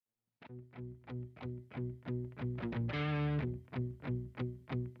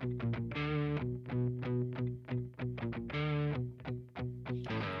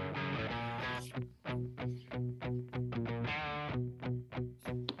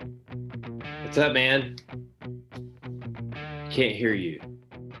What's up, man? Can't hear you.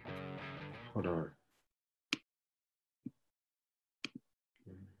 Hold on.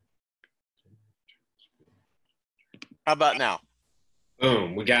 How about now?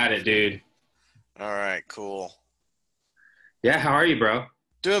 Boom, we got it, dude. All right, cool. Yeah, how are you, bro? Are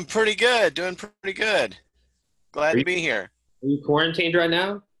Doing pretty good. Doing pretty good. Glad to you, be here. are you quarantined right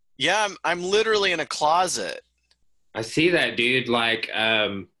now? Yeah, I'm literally in a closet. I see that, dude.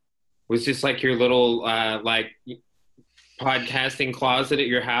 Was this like your little podcasting closet at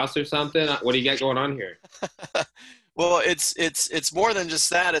your house or something? What do you got going on here? Well, it's more than just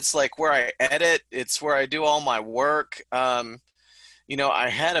that. It's like where I edit. It's where I do all my work. I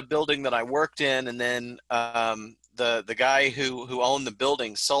had a building that I worked in, and then the guy who owned the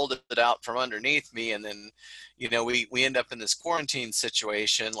building sold it out from underneath me, and then we end up in this quarantine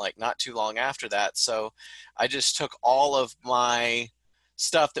situation like not too long after that. So I just took all of my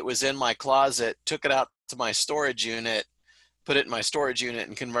stuff that was in my closet, took it out to my storage unit, put it in my storage unit,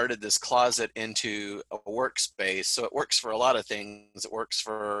 and converted this closet into a workspace. So it works for a lot of things. It works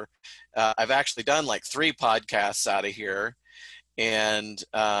for I've actually done like 3 podcasts out of here, and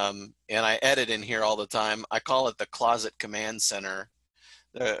I edit in here all the time. I call it the Closet Command Center.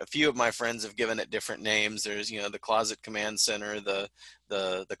 A few of my friends have given it different names. There's the Closet Command Center,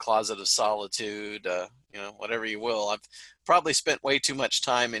 the Closet of Solitude, whatever you will. I've probably spent way too much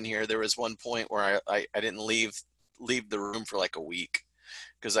time in here. There was one point where I didn't leave the room for like a week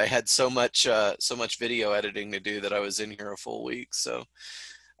because I had so much video editing to do that I was in here a full week. So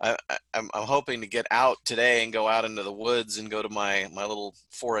I'm hoping to get out today and go out into the woods and go to my little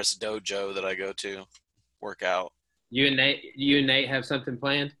forest dojo that I go to work out. You and Nate have something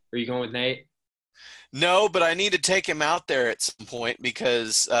planned? Are you going with Nate? No, but I need to take him out there at some point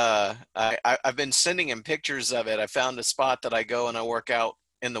because I've been sending him pictures of it. I found a spot that I go and I work out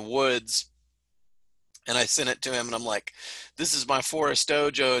in the woods, and I sent it to him, and I'm like, "This is my forest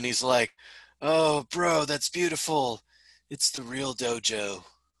dojo," and he's like, "Oh, bro, that's beautiful. It's the real dojo."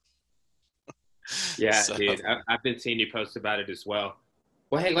 Yeah, So, dude. I've been seeing you post about it as well.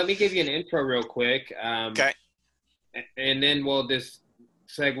 Well, hey, let me give you an intro real quick, okay. and then we'll just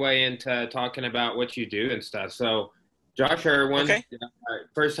segue into talking about what you do and stuff. So, Josh Irwin, Okay.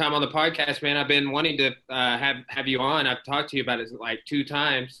 first time on the podcast, man. I've been wanting to have you on. I've talked to you about it like 2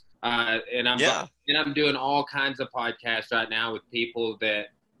 times, Yeah. and I'm doing all kinds of podcasts right now with people that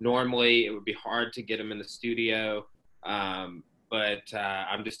normally it would be hard to get them in the studio, but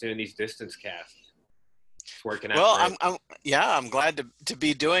I'm just doing these distance casts. It's working out Well, great. I'm glad to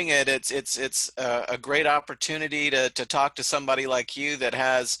be doing it. It's a great opportunity to talk to somebody like you that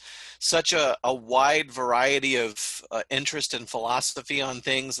has such a wide variety of interest and philosophy on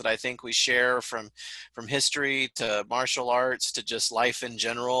things that I think we share from history to martial arts to just life in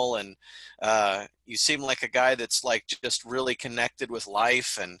general. And you seem like a guy that's like just really connected with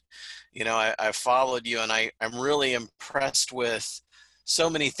life. And I followed you, and I'm really impressed with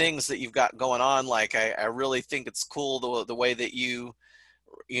so many things that you've got going on. Like I really think it's cool the way that you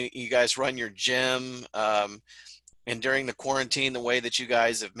guys run your gym, and during the quarantine, the way that you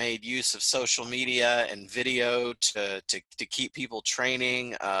guys have made use of social media and video to keep people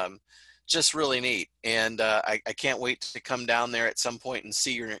training. Just really neat, and I can't wait to come down there at some point and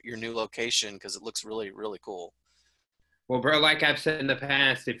see your new location because it looks really really cool. Well, bro, like I've said in the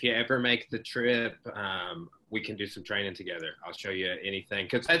past, if you ever make the trip, we can do some training together. I'll show you anything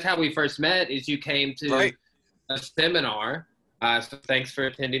because that's how we first met. Is you came to Right. a seminar. So thanks for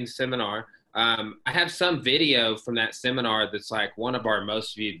attending the seminar. I have some video from that seminar that's like one of our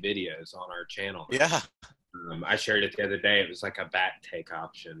most viewed videos on our channel. Yeah. I shared it the other day. It was like a back take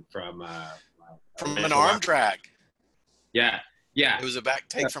option from From an Mental arm Rock. drag. Yeah, yeah. It was a back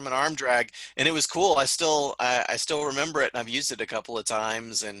take from an arm drag, and it was cool. I still remember it, and I've used it a couple of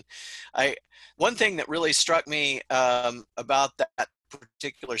times. And I one thing that really struck me about that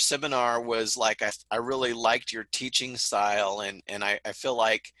particular seminar was like I really liked your teaching style, and I feel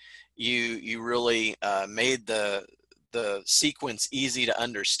like you really made the sequence easy to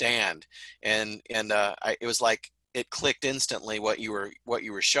understand, and it was like it clicked instantly what you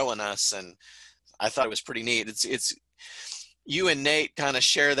were showing us, and I thought it was pretty neat. It's you and Nate kind of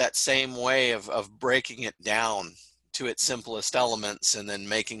share that same way of breaking it down to its simplest elements and then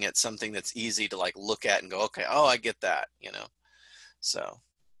making it something that's easy to like look at and go, okay, oh, I get that. So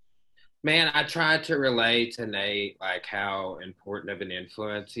Man, I tried to relate to Nate like how important of an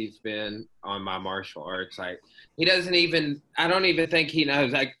influence he's been on my martial arts. Like he doesn't even I don't even think he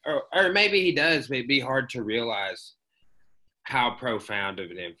knows like or maybe he does, but it'd be hard to realize how profound of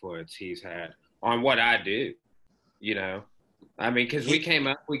an influence he's had on what I do, you know. I mean, because we He came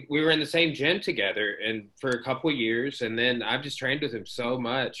up, we were in the same gym together and for a couple of years, and then I've just trained with him so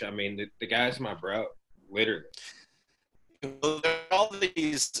much. I mean, the guy's my bro, literally. well, there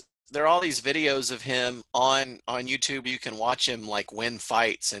are all these videos of him on YouTube. You can watch him like win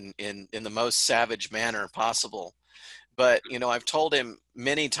fights in the most savage manner possible. But I've told him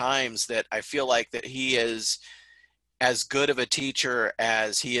many times that I feel like that he is as good of a teacher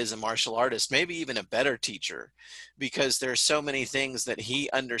as he is a martial artist, maybe even a better teacher, because there's so many things that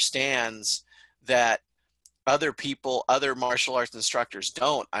he understands that other people, other martial arts instructors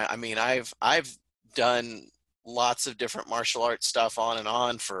don't. I mean, I've done lots of different martial arts stuff on and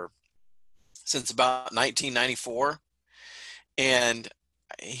on for since about 1994, and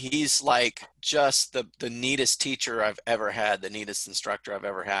he's like just the neatest teacher I've ever had, the neatest instructor I've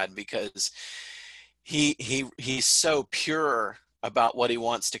ever had, because he's so pure about what he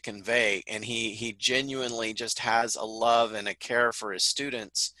wants to convey, and he genuinely just has a love and a care for his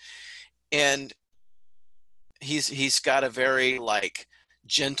students, and he's got a very like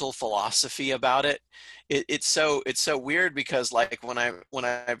gentle philosophy about it. It's so weird because like when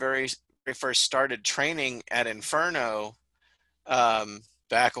I very first started training at Inferno,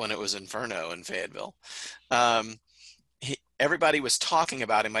 back when it was Inferno in Fayetteville, um, everybody was talking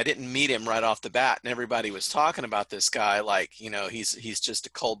about him. I didn't meet him right off the bat, and everybody was talking about this guy like, he's just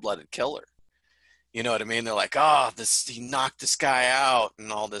a cold-blooded killer. You know what I mean? They're like, oh, he knocked this guy out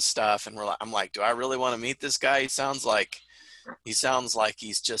and all this stuff. And I'm like, do I really want to meet this guy? He sounds like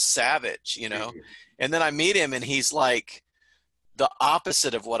he's just savage. And then I meet him and he's like the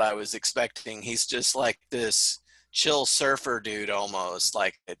opposite of what I was expecting. He's just like this chill surfer dude, almost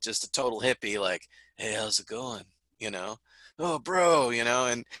like just a total hippie. Like, hey, how's it going? Oh, bro,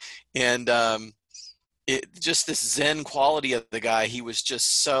 and it just this Zen quality of the guy. He was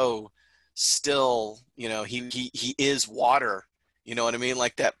just so still. He is water. You know what I mean?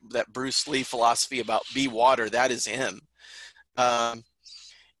 Like that Bruce Lee philosophy about be water. That is him. Um,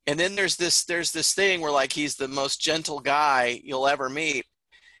 and then there's this thing where like he's the most gentle guy you'll ever meet.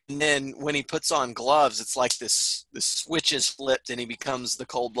 And then when he puts on gloves, it's like this switch is flipped and he becomes the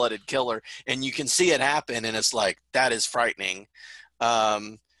cold-blooded killer. And you can see it happen, and it's like, that is frightening.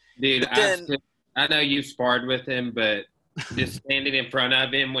 Dude, But then, I know you sparred with him, but just standing in front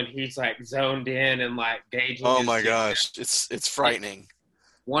of him when he's like zoned in and like gauging oh his my jab. gosh, it's frightening.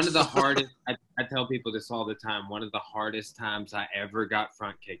 One of the hardest, I tell people this all the time, one of the hardest times I ever got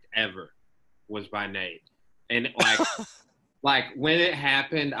front kicked ever was by Nate. And like when it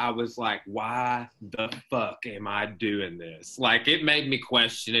happened, I was like, why the fuck am I doing this? Like it made me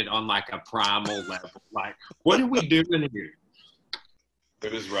question it on like a primal level. Like, what are we doing here?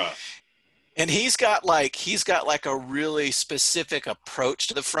 It was rough. And he's got like a really specific approach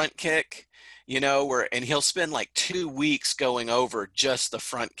to the front kick, and he'll spend like 2 weeks going over just the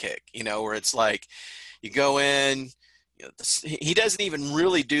front kick, where it's like you go in, he doesn't even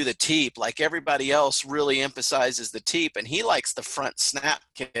really do the teep. Like everybody else really emphasizes the teep, and he likes the front snap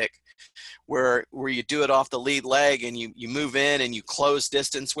kick where you do it off the lead leg and you move in and you close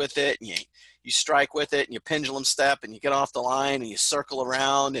distance with it, and you strike with it and you pendulum step and you get off the line and you circle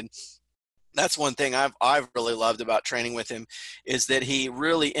around. And that's one thing I've really loved about training with him, is that he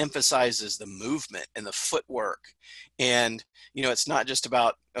really emphasizes the movement and the footwork. And it's not just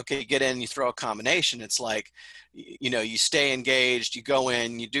about, okay, get in, you throw a combination. It's like, you stay engaged, you go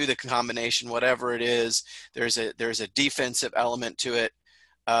in, you do the combination, whatever it is. There's a defensive element to it,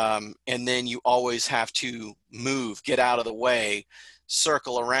 and then you always have to move, get out of the way,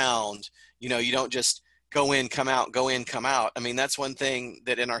 circle around. You don't just go in, come out, go in, come out. I mean, that's one thing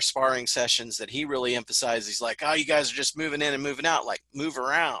that in our sparring sessions that he really emphasizes. He's like, oh, you guys are just moving in and moving out, like move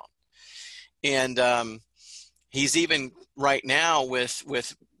around. And he's even right now with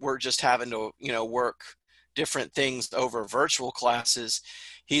we're just having to, work different things over virtual classes.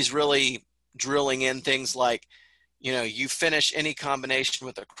 He's really drilling in things like, you finish any combination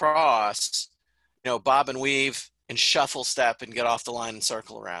with a cross, bob and weave and shuffle step and get off the line and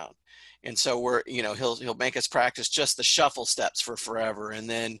circle around. And so he'll make us practice just the shuffle steps for forever. And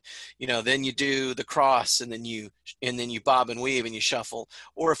then, then you do the cross and then you bob and weave and you shuffle.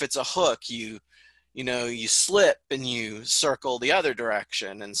 Or if it's a hook, you slip and you circle the other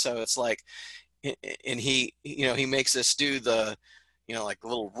direction. And so it's like, and he makes us do you know, like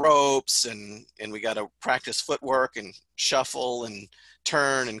little ropes, and we got to practice footwork and shuffle and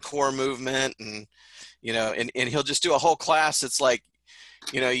turn and core movement, and you know, and he'll just do a whole class. It's like,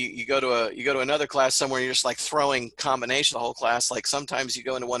 you know, you go to another class somewhere, you're just like throwing combination the whole class. Like sometimes you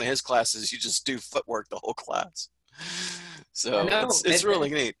go into one of his classes, you just do footwork the whole class. I So know. it's really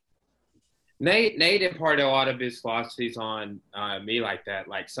neat. Nate imparted a lot of his philosophies on me like that.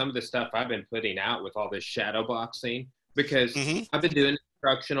 Like some of the stuff I've been putting out with all this shadow boxing, because Mm-hmm. I've been doing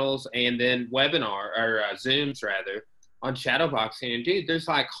instructionals and then webinar or Zooms rather on shadow boxing. And dude, there's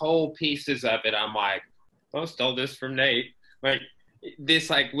like whole pieces of it. I'm like, I stole this from Nate. Like this,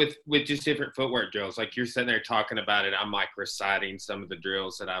 like with just different footwork drills. Like you're sitting there talking about it. I'm like reciting some of the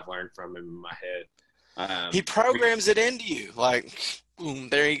drills that I've learned from him in my head. He programs it into you, like boom,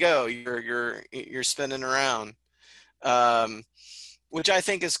 there you go. You're spinning around, which I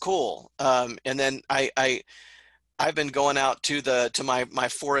think is cool. And then I've been going out to my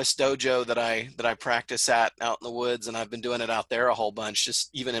forest dojo that I practice at out in the woods, and I've been doing it out there a whole bunch, just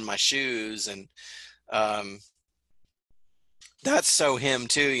even in my shoes. And um, that's so him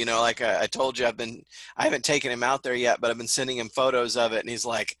too, you know, like I told you, I haven't taken him out there yet, but I've been sending him photos of it, and he's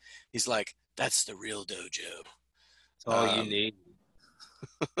like, that's the real dojo. That's all you need.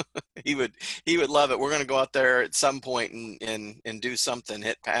 He would love it. We're going to go out there at some point and do something,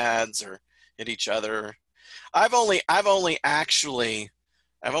 hit pads or hit each other. I've only actually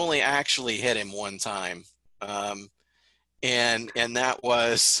hit him one time. And that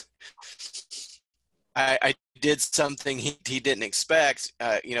was, I did something he didn't expect,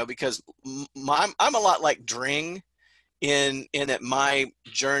 you know, because I'm a lot like Dring in that my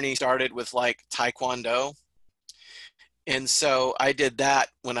journey started with like Taekwondo. And so I did that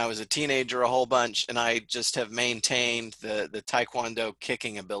when I was a teenager a whole bunch, and I just have maintained the Taekwondo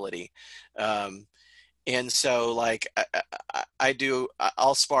kicking ability. And so like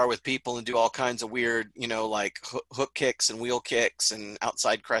I'll spar with people and do all kinds of weird, you know, like hook kicks and wheel kicks and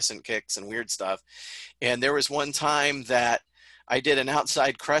outside crescent kicks and weird stuff. And there was one time that I did an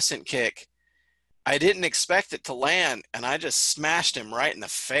outside crescent kick. I didn't expect it to land, and I just smashed him right in the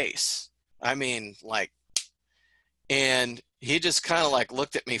face. I mean, like, and he just kind of like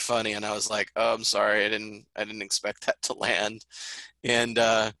looked at me funny, and I was like, "Oh, I'm sorry. I didn't expect that to land." And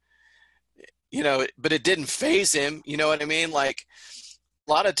you know, but it didn't phase him. You know what I mean? Like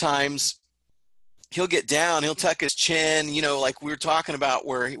a lot of times he'll get down, he'll tuck his chin, you know, like we were talking about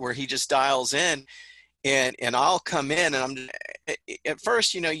where he just dials in, and I'll come in, and I'm at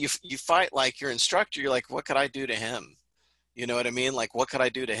first, you know, you fight like your instructor. You're like, what could I do to him? You know what I mean? Like, what could I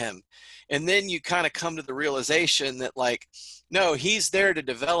do to him? And then you kind of come to the realization that like, no, he's there to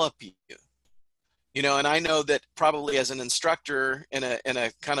develop you. You know, and I know that probably as an instructor and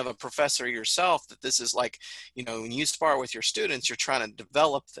a kind of a professor yourself, that this is like, you know, when you spar with your students, you're trying to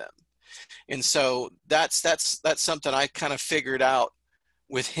develop them. And so that's something I kind of figured out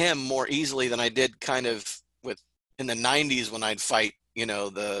with him more easily than I did kind of with in the 90s when I'd fight, you know,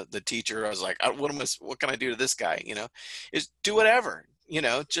 the teacher. I was like, what can I do to this guy? You know, is do whatever, you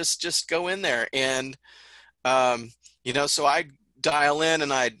know, just go in there. And, you know, so I dial in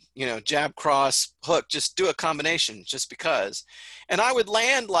and I'd, you know, jab, cross, hook, just do a combination just because. And I would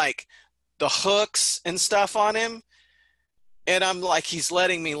land like the hooks and stuff on him. And I'm like, he's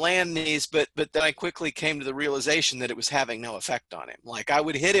letting me land these, but then I quickly came to the realization that it was having no effect on him. Like I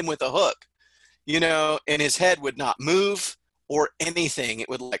would hit him with a hook, you know, and his head would not move or anything. It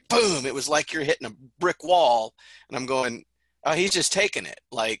would like, boom. It was like you're hitting a brick wall. And I'm going, oh, he's just taking it.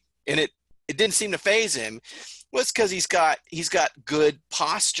 Like, and it didn't seem to phase him. Well, it's because he's got good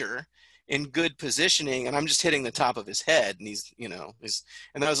posture and good positioning, and I'm just hitting the top of his head, and he's, you know,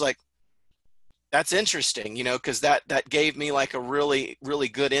 and I was like, that's interesting, you know, because that gave me like a really, really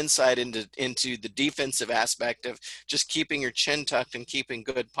good insight into the defensive aspect of just keeping your chin tucked and keeping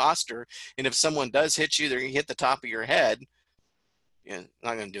good posture. And if someone does hit you, they're going to hit the top of your head. Yeah,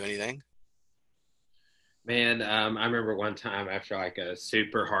 not going to do anything. Man, I remember one time after like a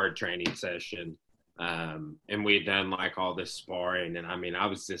super hard training session, and we had done like all this sparring, and I mean, I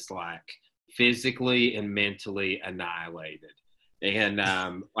was just like physically and mentally annihilated.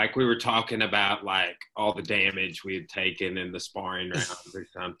 And like we were talking about like all the damage we had taken in the sparring rounds or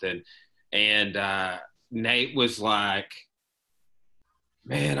something. And Nate was like,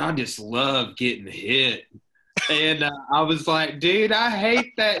 man, I just love getting hit. And I was like, dude, I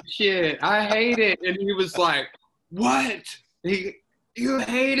hate that shit. I hate it. And he was like, what? You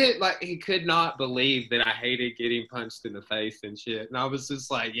hate it? Like, he could not believe that I hated getting punched in the face and shit. And I was just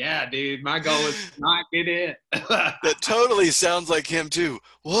like, yeah, dude, my goal is to not get hit. That totally sounds like him too.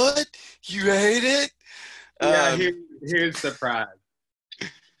 What? You hate it? Yeah, here's the prize.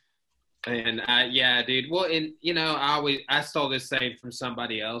 And yeah, dude. Well, and you know, I stole this saying from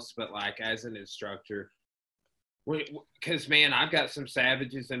somebody else, but like as an instructor, because man, I've got some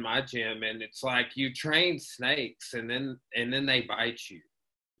savages in my gym, and it's like you train snakes, and then they bite you.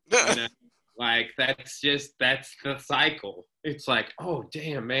 You know, like that's the cycle. It's like, oh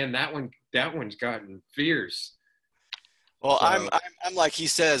damn, man, that one's gotten fierce. Well, So I'm like he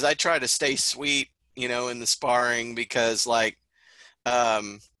says, I try to stay sweet, you know, in the sparring because like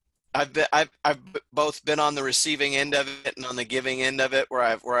um I've both been on the receiving end of it and on the giving end of it where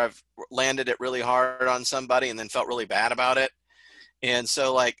I've landed it really hard on somebody and then felt really bad about it. And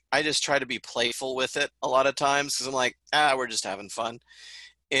so like I just try to be playful with it a lot of times because I'm like, we're just having fun.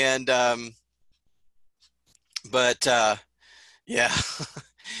 And but yeah,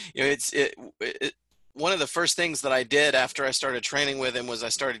 you know, it one of the first things that I did after I started training with him was I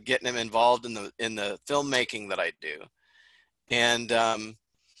started getting him involved in the filmmaking that I do. And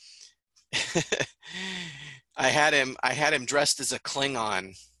I had him dressed as a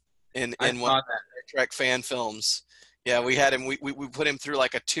Klingon I in one saw of that. the Star Trek fan films. Yeah, we had him. We put him through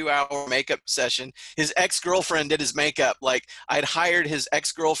like a 2-hour makeup session. His ex-girlfriend did his makeup. Like I'd hired his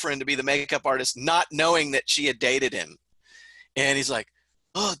ex-girlfriend to be the makeup artist, not knowing that she had dated him. And he's like,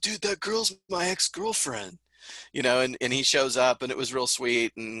 "Oh, dude, that girl's my ex-girlfriend," you know. And he shows up, and it was real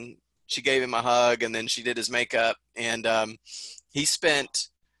sweet. And she gave him a hug, and then she did his makeup, and he spent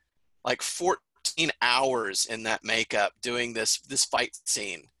like 14 hours in that makeup doing this fight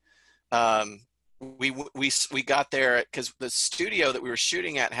scene. Um, we got there because the studio that we were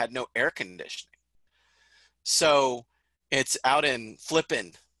shooting at had no air conditioning, so it's out in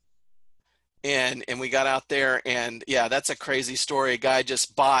Flippin, and we got out there, and yeah, that's a crazy story. A guy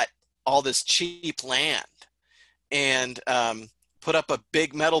just bought all this cheap land and put up a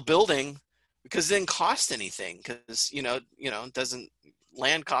big metal building because it didn't cost anything because it doesn't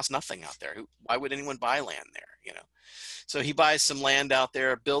land costs nothing out there. Why would anyone buy land there? You know, so he buys some land out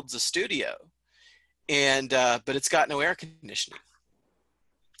there, builds a studio, and but it's got no air conditioning.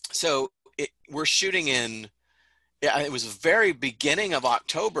 So we're shooting in. Yeah, it was the very beginning of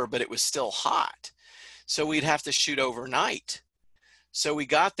October, but it was still hot. So we'd have to shoot overnight. So we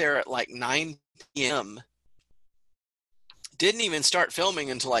got there at like 9 p.m. Didn't even start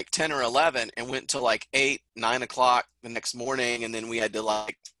filming until like 10 or 11 and went to like 8, 9 o'clock the next morning. And then we had to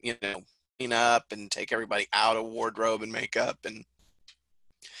like, clean up and take everybody out of wardrobe and makeup. And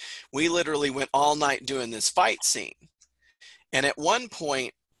we literally went all night doing this fight scene. And at one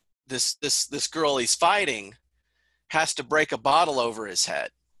point, this girl he's fighting has to break a bottle over his head.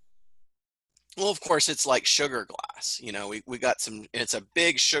 Well, of course, it's like sugar glass. We got it's a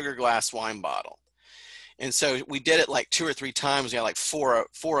big sugar glass wine bottle. And so we did it like 2 or 3 times. We had like four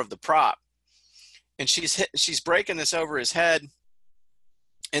of the prop. And she's breaking this over his head.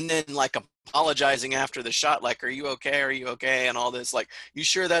 And then like apologizing after the shot, like, are you okay? Are you okay? And all this, like, you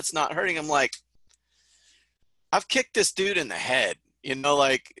sure that's not hurting? I'm like, I've kicked this dude in the head,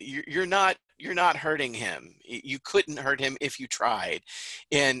 like you're not hurting him. You couldn't hurt him if you tried.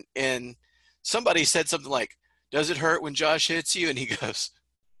 And somebody said something like, does it hurt when Josh hits you? And he goes,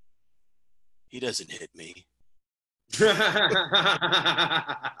 he doesn't hit me.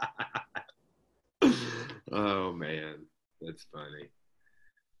 Oh man, that's funny,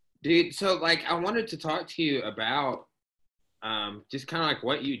 dude. So like, I wanted to talk to you about just kind of like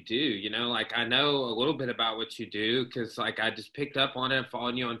what you do. Like I know a little bit about what you do because like I just picked up on it,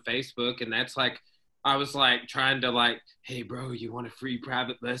 following you on Facebook, and that's like I was like trying to like, hey bro, you want a free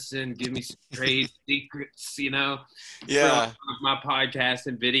private lesson? Give me some trade secrets, Yeah. for my podcast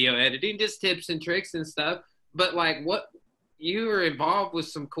and video editing, just tips and tricks and stuff. But like, what you were involved with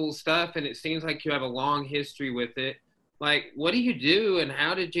some cool stuff, and it seems like you have a long history with it. Like, what do you do, and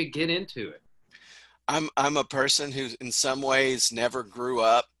how did you get into it? I'm a person who in some ways never grew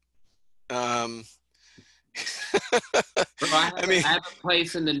up. Bro, I have a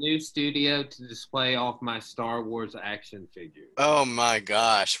place in the new studio to display all of my Star Wars action figures. Oh my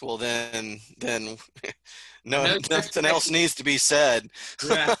gosh. Well then no, nothing else needs to be said.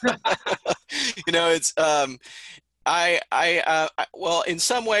 Yeah. It's well, in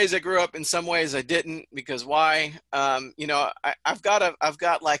some ways I grew up, in some ways I didn't, because why? I've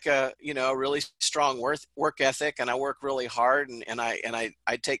got like a really strong work ethic, and I work really hard, and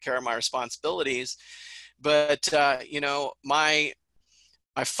I take care of my responsibilities. But my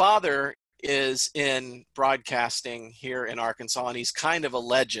father is in broadcasting here in Arkansas, and he's kind of a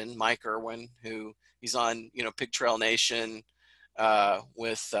legend, Mike Irwin, who he's on Pig Trail Nation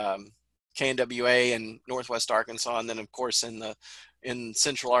with KNWA in Northwest Arkansas, and then of course in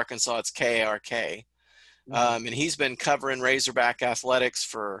Central Arkansas it's KARK. And he's been covering Razorback athletics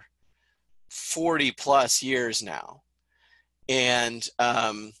for 40 plus years now. And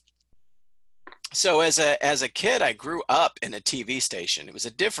so as a kid, I grew up in a TV station. It was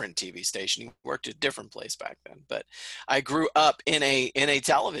a different TV station. He worked at a different place back then, but I grew up in a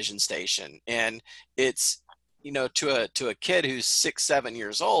television station, and it's, you know, to a kid who's 6, 7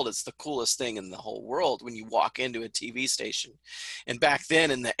 years old, it's the coolest thing in the whole world when you walk into a TV station. And back then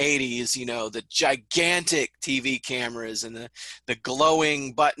in the 80s, you know, the gigantic TV cameras and the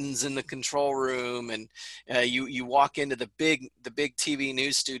glowing buttons in the control room, and you walk into the big TV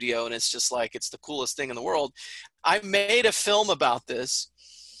news studio, and it's just like, it's the coolest thing in the world. I made a film about this.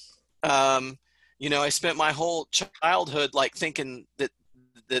 You know, I spent my whole childhood like thinking that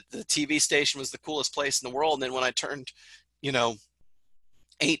the TV station was the coolest place in the world. And then when I turned, you know,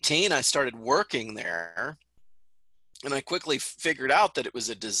 18, I started working there, and I quickly figured out that it was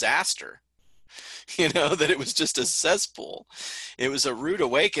a disaster, you know, that it was just a cesspool. It was a rude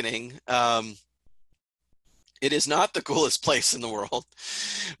awakening. It is not the coolest place in the world,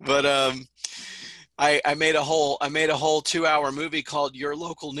 but I made a whole 2-hour movie called Your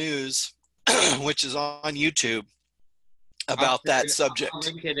Local News, which is on YouTube, about that subject. I'll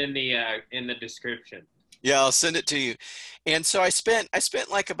link it in the description. Yeah, I'll send it to you. And so I spent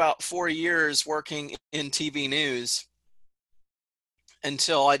like about 4 years working in TV news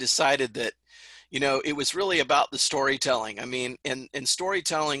until I decided that, you know, it was really about the storytelling. I mean, and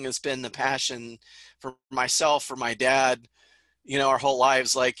storytelling has been the passion for myself, for my dad, you know, our whole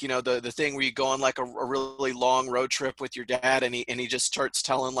lives. Like, you know, the thing where you go on like a really long road trip with your dad, and he just starts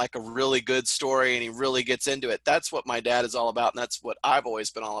telling like a really good story, and he really gets into it. That's what my dad is all about, and that's what I've always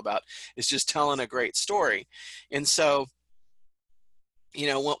been all about, is just telling a great story. And so, you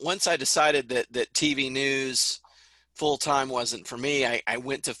know, once I decided that TV news full-time wasn't for me, I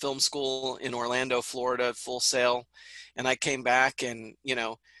went to film school in Orlando, Florida, Full Sail, and I came back, and, you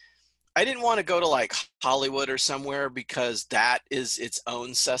know, I didn't want to go to like Hollywood or somewhere, because that is its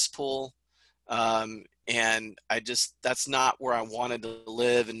own cesspool. And that's not where I wanted to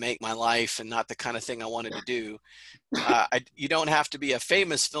live and make my life, and not the kind of thing I wanted to do. You don't have to be a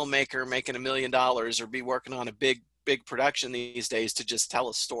famous filmmaker making $1 million or be working on a big production these days to just tell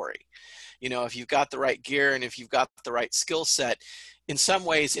a story. You know, if you've got the right gear and if you've got the right skill set, in some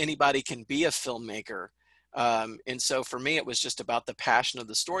ways anybody can be a filmmaker. And so for me, it was just about the passion of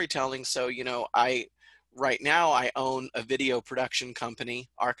the storytelling. So, you know, right now I own a video production company,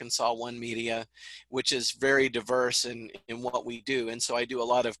 Arkansas One Media, which is very diverse in what we do. And so I do a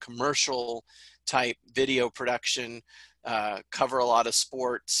lot of commercial type video production, cover a lot of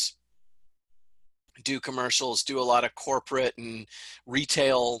sports, do commercials, do a lot of corporate and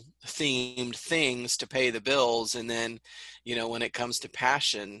retail themed things to pay the bills. And then, you know, when it comes to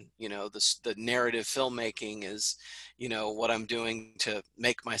passion, you know, the narrative filmmaking is, you know, what I'm doing to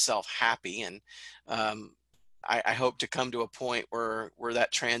make myself happy. And I hope to come to a point where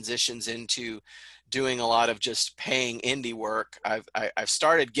that transitions into doing a lot of just paying indie work. I've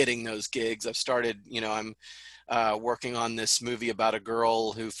started getting those gigs. I've started, you know, I'm working on this movie about a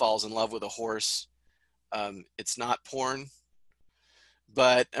girl who falls in love with a horse. It's not porn,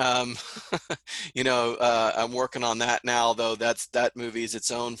 but you know, I'm working on that now, though that movie is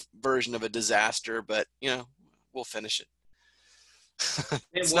its own version of a disaster, but you know, we'll finish it.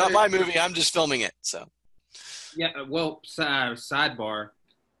 It's not my movie, I'm just filming it. So yeah, well, sidebar,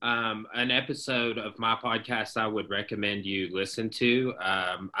 an episode of my podcast I would recommend you listen to.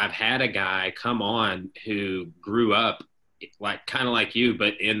 I've had a guy come on who grew up like kind of like you,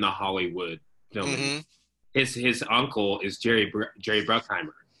 but in the Hollywood filming. Mm-hmm. His uncle is Jerry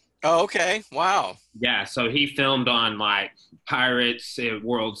Bruckheimer. Oh, okay. Wow. Yeah, so he filmed on like Pirates at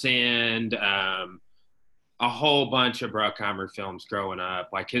World's End, a whole bunch of Bruckheimer films growing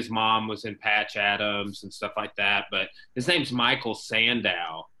up. Like his mom was in Patch Adams and stuff like that. But his name's Michael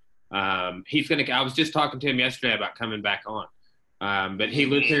Sandow. I was just talking to him yesterday about coming back on. But he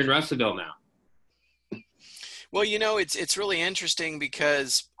lives here in Russellville now. Well, you know, it's really interesting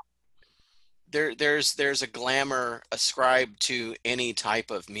because there's a glamour ascribed to any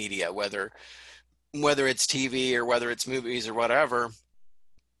type of media, whether it's TV or whether it's movies or whatever.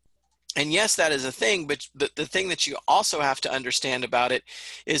 And yes, that is a thing, but the thing that you also have to understand about it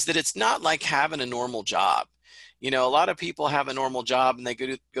is that it's not like having a normal job. You know, a lot of people have a normal job and they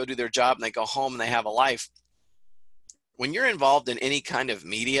go do their job and they go home and they have a life. When you're involved in any kind of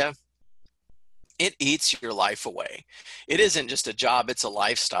media, it eats your life away. It isn't just a job, it's a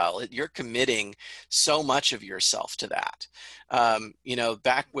lifestyle. You're committing so much of yourself to that. You know,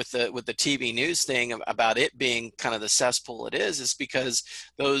 back with the TV news thing about it being kind of the cesspool it is because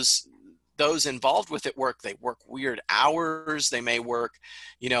those those involved with it they work weird hours. They may work,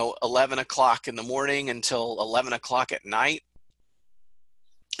 11 o'clock in the morning until 11 o'clock at night.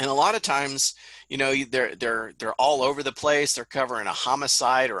 And a lot of times, they're all over the place. They're covering a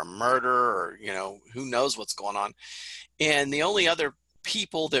homicide or a murder, or, who knows what's going on. And the only other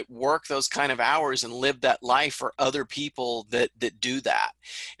people that work those kind of hours and live that life are other people that do that.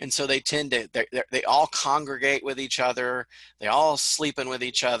 And so they tend to, they all congregate with each other. They all sleeping with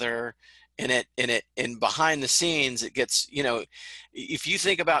each other. And behind the scenes, it gets, if you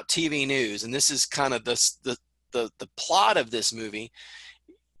think about TV news, and this is kind of the plot of this movie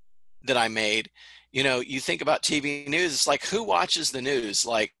that I made, you think about TV news, it's like, who watches the news?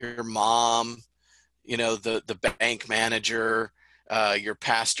 Like your mom, the bank manager, your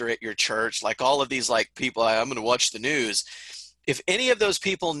pastor at your church, like all of these like people, I'm going to watch the news. If any of those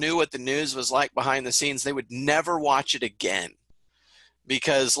people knew what the news was like behind the scenes, they would never watch it again,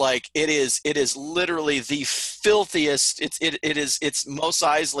 because like it is literally the filthiest. It's Mos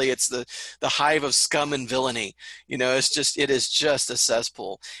Eisley. It's the hive of scum and villainy. It is just a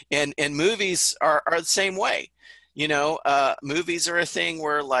cesspool. And movies are the same way. Movies are a thing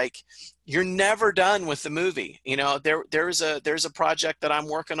where like you're never done with the movie. There's a project that I'm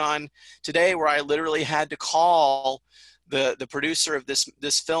working on today where I literally had to call the producer of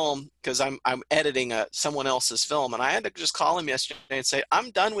this film, because I'm editing someone else's film, and I had to just call him yesterday and say,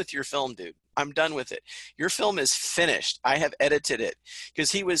 I'm done with your film, dude. I'm done with it. Your film is finished. I have edited it.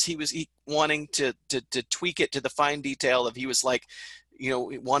 Because he wanting to tweak it to the fine detail of, he was like, he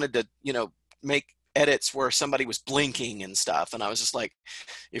wanted to make edits where somebody was blinking and stuff. And I was just like,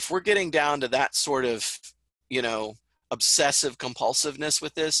 if we're getting down to that sort of, obsessive compulsiveness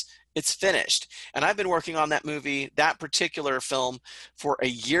with this, it's finished. And I've been working on that particular film for a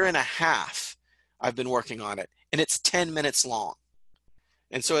year and a half. I've been working on it, and it's 10 minutes long.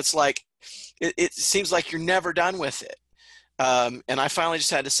 And so it's like, it seems like you're never done with it. And I finally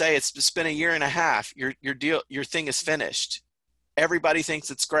just had to say, it's been a year and a half. Your thing is finished. Everybody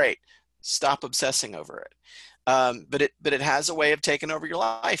thinks it's great. Stop obsessing over it. But it has a way of taking over your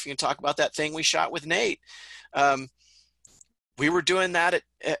life. You can talk about that thing we shot with Nate. We were doing that at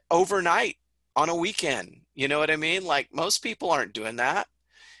overnight on a weekend. You know what I mean? Like, most people aren't doing that.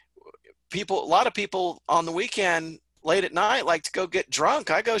 A lot of people on the weekend late at night like to go get drunk.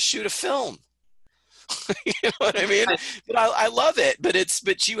 I go shoot a film. You know what I mean? But I love it.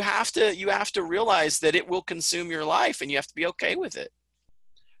 But you have to realize that it will consume your life, and you have to be okay with it.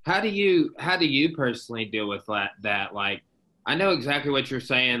 How do you personally deal with that? Like, I know exactly what you're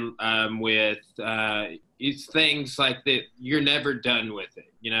saying with it's things like that. You're never done with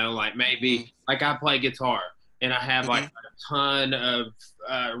it. Like maybe like I play guitar and I have like a ton of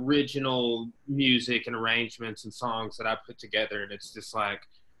original music and arrangements and songs that I put together, and it's just like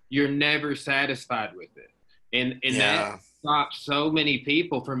you're never satisfied with it, and that stops so many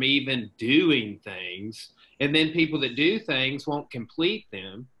people from even doing things. And then people that do things won't complete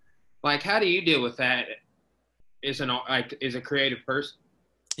them. Like, how do you deal with that as a creative person?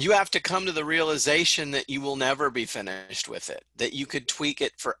 You have to come to the realization that you will never be finished with it, that you could tweak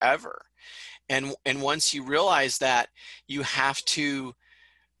it forever. And once you realize that, you have to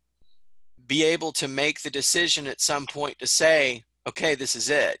be able to make the decision at some point to say, okay, this is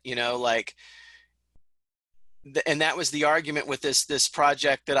it, and that was the argument with this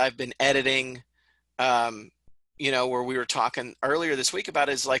project that I've been editing, where we were talking earlier this week about,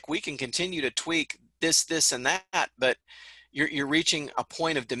 is like, we can continue to tweak this and that, but you're reaching a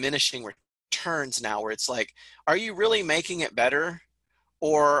point of diminishing returns now, where it's like, are you really making it better,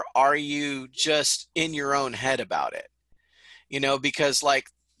 or are you just in your own head about it? Because like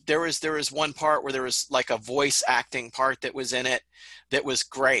there was one part where there was like a voice acting part that was in it that was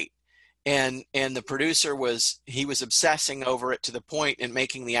great. And the producer was obsessing over it to the point, and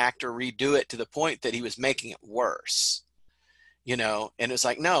making the actor redo it to the point that he was making it worse, and it's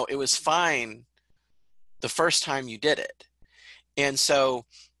like, no, it was fine the first time you did it. And so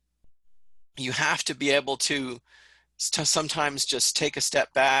you have to be able to sometimes just take a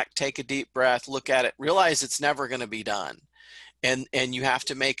step back, take a deep breath, look at it, realize it's never going to be done. And you have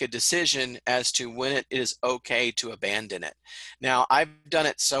to make a decision as to when it is okay to abandon it. Now, I've done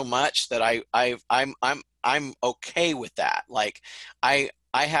it so much that I'm okay with that. Like, I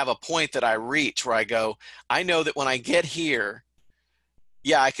have a point that I reach where I go, I know that when I get here,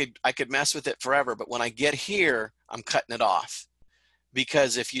 yeah, I could mess with it forever, but when I get here, I'm cutting it off.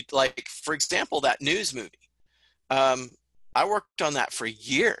 Because if you, like, for example, that news movie, I worked on that for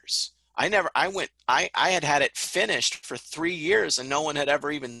years. I had it finished for 3 years, and no one had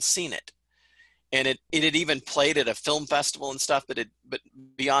ever even seen it. And it had even played at a film festival and stuff, but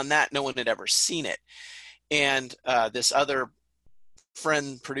beyond that, no one had ever seen it. And this other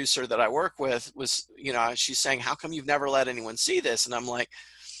friend producer that I work with was, she's saying, how come you've never let anyone see this? And I'm like,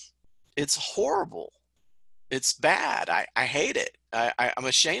 it's horrible. It's bad. I hate it. I'm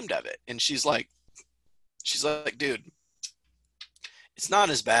ashamed of it. And she's like, dude, it's not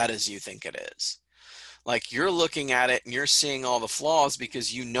as bad as you think it is. Like, you're looking at it and you're seeing all the flaws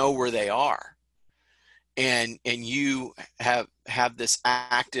because you know where they are. And you have this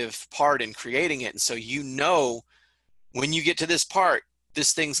active part in creating it. And so, when you get to this part,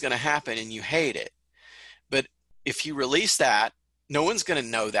 this thing's going to happen and you hate it. But if you release that, no one's going to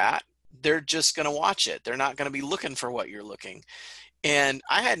know that. They're just going to watch it. They're not going to be looking for what you're looking. And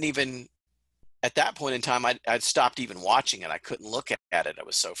I hadn't even, at that point in time, I'd stopped even watching it. I couldn't look at it. I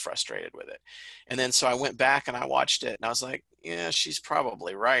was so frustrated with it. And then so I went back and I watched it and I was like, yeah, she's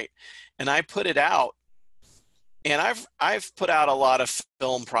probably right. And I put it out. And I've put out a lot of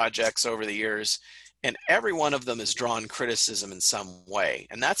film projects over the years, and every one of them has drawn criticism in some way.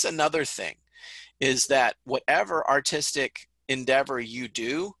 And that's another thing, is that whatever artistic endeavor you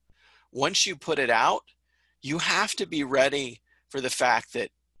do, once you put it out, you have to be ready for the fact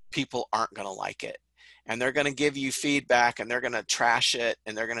that people aren't going to like it. And they're going to give you feedback, and they're going to trash it,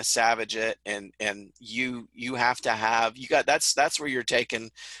 and they're going to savage it. And you have to that's where you're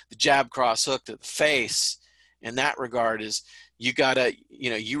taking the jab, cross, hook to the face. In that regard, is you gotta,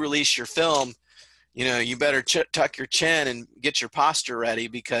 you release your film, you better tuck your chin and get your posture ready,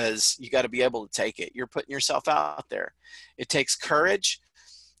 because you got to be able to take it. You're putting yourself out there. It takes courage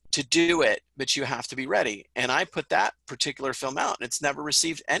to do it, but you have to be ready. And I put that particular film out, and it's never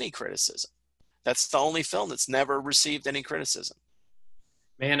received any criticism. That's the only film that's never received any criticism.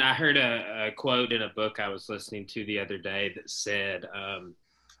 Man, I heard a quote in a book I was listening to the other day that said,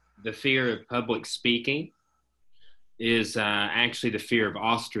 the fear of public speaking is actually the fear of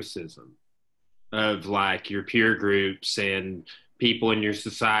ostracism, of like your peer groups and people in your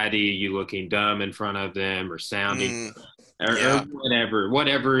society, you looking dumb in front of them or sounding or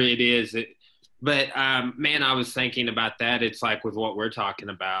whatever it is. But man, I was thinking about that. It's like with what we're talking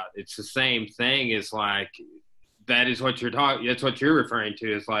about, it's the same thing. It's like, that is what you're talking. That's what you're referring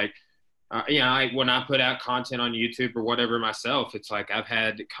to. Is like, when I put out content on YouTube or whatever myself, it's like I've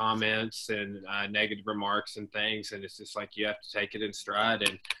had comments and negative remarks and things, and it's just like you have to take it in stride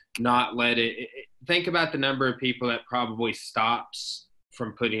and not let it. Think about the number of people that probably stops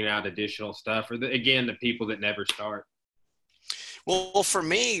from putting out additional stuff, or the people that never start. Well, for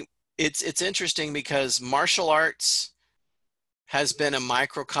me, it's interesting because martial arts has been a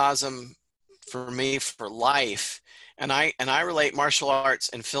microcosm for me for life. And I relate martial arts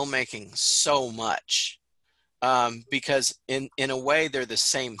and filmmaking so much, because in a way they're the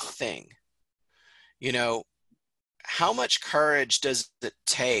same thing. How much courage does it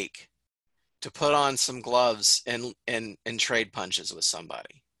take to put on some gloves and trade punches with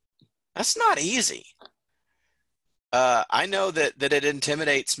somebody? That's not easy. I know that it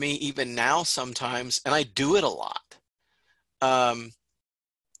intimidates me even now sometimes, and I do it a lot.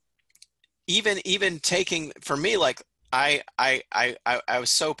 Even taking, for me, like, I was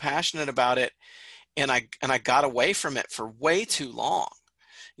so passionate about it, and I got away from it for way too long,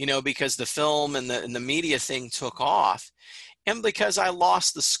 because the film and the media thing took off, and because I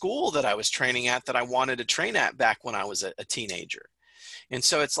lost the school that I was training at that I wanted to train at back when I was a teenager. And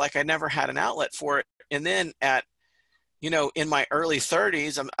so it's like I never had an outlet for it. And then in my early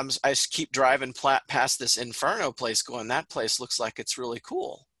 30s, I just keep driving past this Inferno place going, that place looks like it's really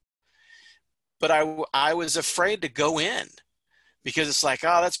cool. But I was afraid to go in, because it's like,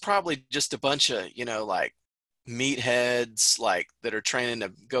 oh, that's probably just a bunch of, like meatheads, like, that are training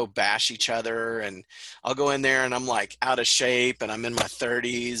to go bash each other. And I'll go in there and I'm like out of shape and I'm in my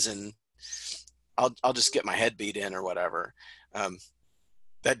 30s and I'll just get my head beat in or whatever.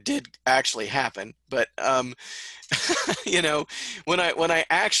 That did actually happen. But, when I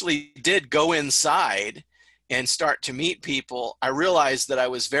actually did go inside and start to meet people, I realized that I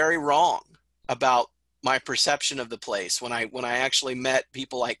was very wrong about my perception of the place. When I actually met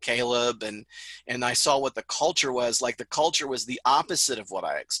people like Caleb and I saw what the culture was like, the culture was the opposite of what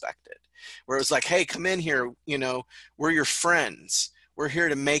I expected, where it was like, hey, come in here, we're your friends. We're here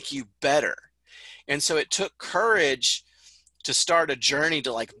to make you better. And so it took courage to start a journey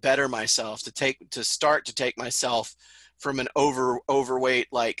to like better myself, to start to take myself from an overweight,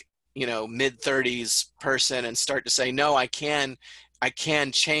 like, mid-30s person and start to say, no, I can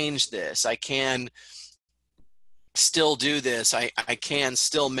change this. I can still do this. I can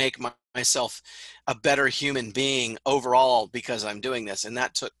still make myself a better human being overall because I'm doing this. And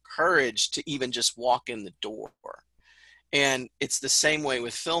that took courage to even just walk in the door. And it's the same way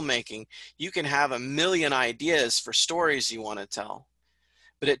with filmmaking. You can have a million ideas for stories you want to tell,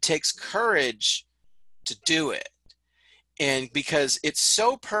 but it takes courage to do it. And because it's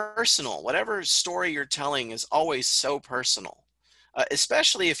so personal, whatever story you're telling is always so personal,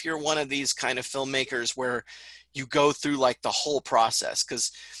 especially if you're one of these kind of filmmakers where you go through like the whole process.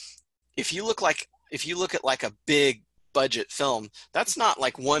 Because if you look at like a big budget film, that's not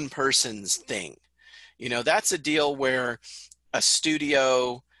like one person's thing. You know, that's a deal where a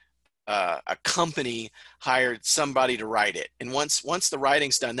studio, a company hired somebody to write it. And once the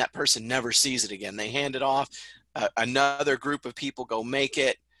writing's done, that person never sees it again. They hand it off. Another group of people go make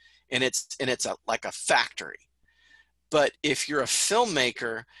it, and it's like a factory. But if you're a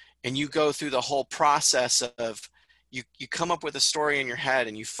filmmaker and you go through the whole process of you come up with a story in your head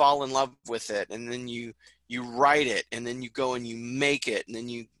and you fall in love with it, and then you write it, and then you go and you make it, and then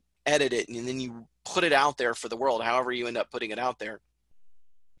you edit it, and then you put it out there for the world, however you end up putting it out there.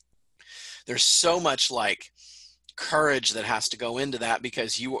 There's so much like courage that has to go into that,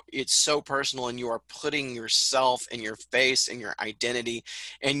 because it's so personal, and you are putting yourself and your face and your identity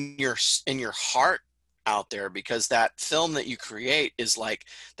and your heart out there, because that film that you create is like,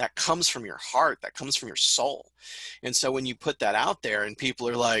 that comes from your heart, that comes from your soul. And so when you put that out there and people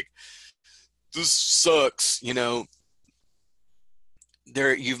are like, this sucks, you know,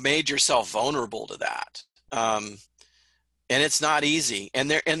 you've made yourself vulnerable to that. And it's not easy.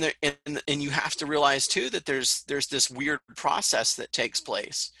 And you have to realize too that there's this weird process that takes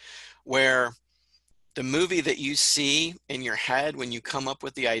place where the movie that you see in your head when you come up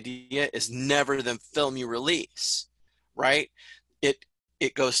with the idea is never the film you release, right?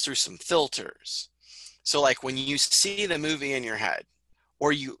 It goes through some filters. So like when you see the movie in your head,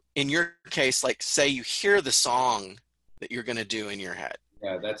 or you, in your case, like say you hear the song that you're going to do in your head.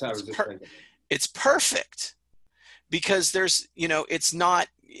 Yeah, that's how I was just thinking. It's perfect. Because there's, you know, it's not,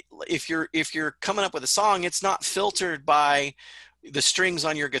 if you're coming up with a song, it's not filtered by the strings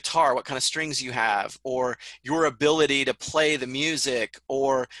on your guitar, what kind of strings you have, or your ability to play the music,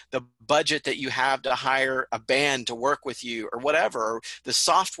 or the budget that you have to hire a band to work with you, or whatever, or the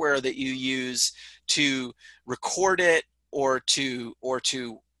software that you use to record it or to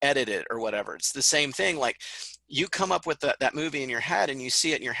edit it or whatever. It's the same thing. Like, you come up with that movie in your head and you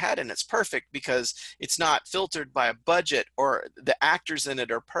see it in your head, and it's perfect because it's not filtered by a budget, or the actors in it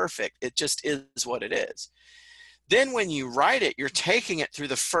are perfect. It just is what it is. Then when you write it, you're taking it through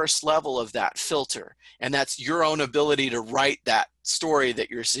the first level of that filter, and that's your own ability to write that story that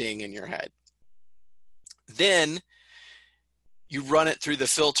you're seeing in your head. Then you run it through the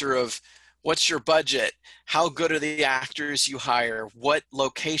filter of, what's your budget? How good are the actors you hire? What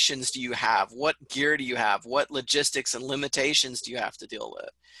locations do you have? What gear do you have? What logistics and limitations do you have to deal with?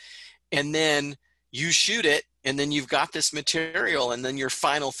 And then you shoot it, and then you've got this material, and then your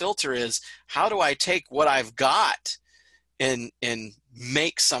final filter is, how do I take what I've got and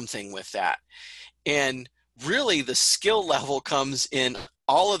make something with that? And really the skill level comes in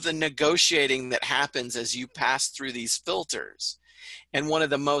all of the negotiating that happens as you pass through these filters. And one of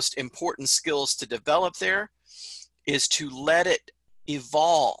the most important skills to develop there is to let it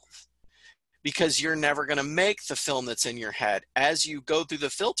evolve, because you're never going to make the film that's in your head. As you go through the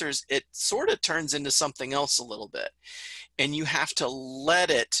filters, it sort of turns into something else a little bit. And you have to let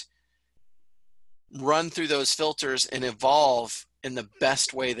it run through those filters and evolve in the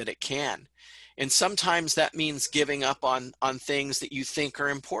best way that it can. And sometimes that means giving up on things that you think are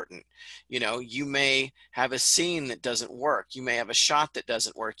important. You know, you may have a scene that doesn't work. You may have a shot that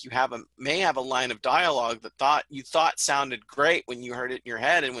doesn't work. You may have a line of dialogue that you thought sounded great when you heard it in your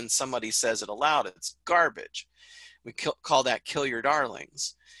head, and when somebody says it aloud, it's garbage. We call that kill your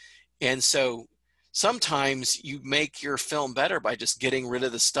darlings. And so sometimes you make your film better by just getting rid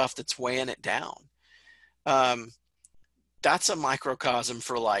of the stuff that's weighing it down. That's a microcosm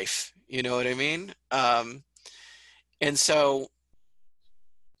for life. You know what I mean? And so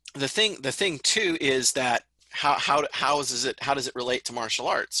the thing too is that how does it relate to martial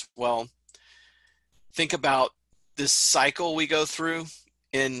arts? Well, think about this cycle we go through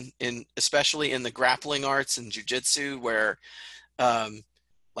in especially in the grappling arts and jiu-jitsu, where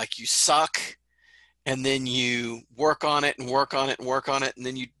like you suck, and then you work on it and work on it and work on it, and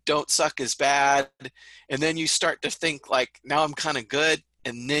then you don't suck as bad, and then you start to think like, now I'm kind of good,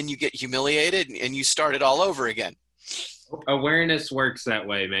 and then you get humiliated and you start it all over again. Awareness works that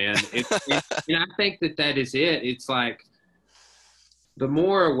way, man. And I think that is it. It's like, the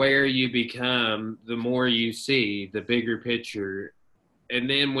more aware you become, the more you see the bigger picture, and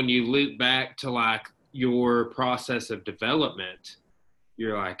then when you loop back to like your process of development,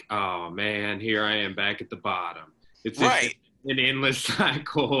 you're like, oh man, here I am back at the bottom. It's just Right. an endless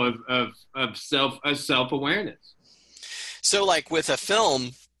cycle of self-awareness. So like with a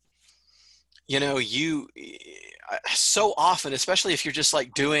film, you know, you so often, especially if you're just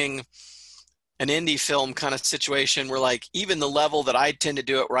like doing an indie film kind of situation where like even the level that I tend to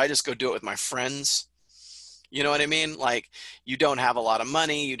do it, where I just go do it with my friends, you know what I mean? Like you don't have a lot of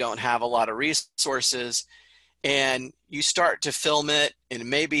money, you don't have a lot of resources, and you start to film it, and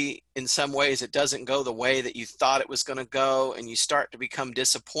maybe in some ways it doesn't go the way that you thought it was going to go, and you start to become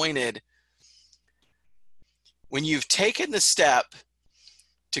disappointed. When you've taken the step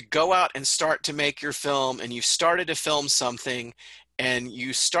to go out and start to make your film, and you started to film something, and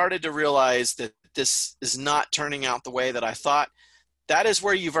you started to realize that this is not turning out the way that I thought, that is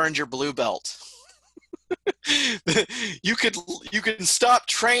where you've earned your blue belt. you can stop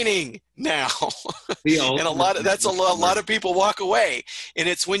training now. And a lot of people walk away, and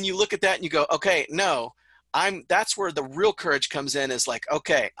it's when you look at that and you go, okay, no, that's where the real courage comes in, is like,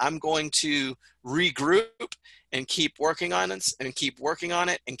 okay, I'm going to regroup and keep working on it and keep working on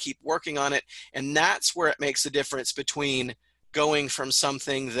it and keep working on it. And that's where it makes a difference between going from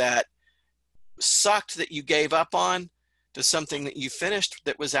something that sucked that you gave up on to something that you finished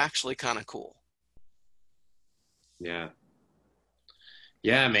that was actually kind of cool. Yeah.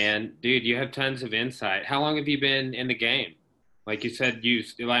 Yeah, man. Dude, you have tons of insight. How long have you been in the game? Like you said,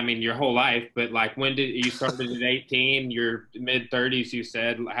 I mean, your whole life, but like when did you started at 18, your mid 30s, you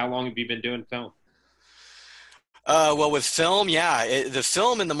said, how long have you been doing film? Well, with film, yeah, the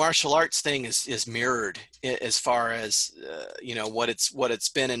film and the martial arts thing is mirrored as far as you know what it's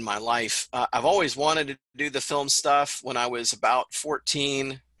been in my life. I've always wanted to do the film stuff. When I was about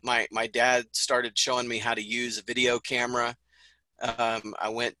 14, my dad started showing me how to use a video camera. I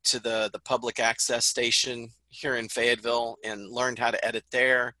went to the public access station here in Fayetteville and learned how to edit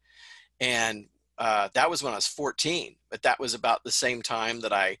there, and that was when I was 14, but that was about the same time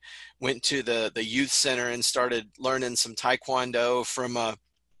that I went to the youth center and started learning some Taekwondo from a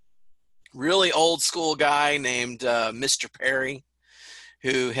really old school guy named Mr. Perry,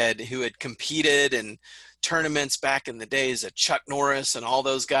 who had competed in tournaments back in the days of Chuck Norris and all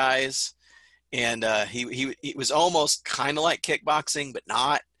those guys. And he was almost kind of like kickboxing, but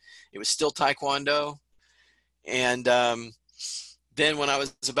not. It was still Taekwondo. And then when I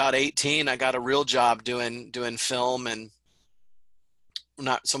was about 18, I got a real job doing film, and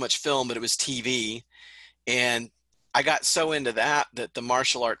not so much film, but it was TV. And I got so into that the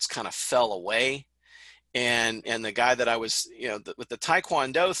martial arts kind of fell away. And the guy that I was, you know, with the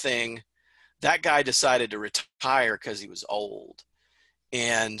Taekwondo thing, that guy decided to retire because he was old.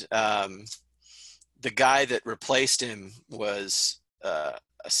 And the guy that replaced him was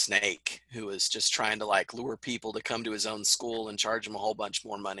a snake who was just trying to like lure people to come to his own school and charge him a whole bunch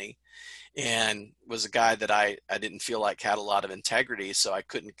more money, and was a guy that I didn't feel like had a lot of integrity, so I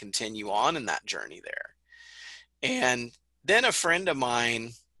couldn't continue on in that journey there. And then a friend of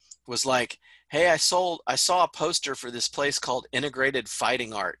mine was like, hey, I saw a poster for this place called Integrated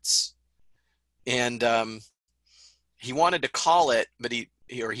Fighting Arts, and he wanted to call it, but he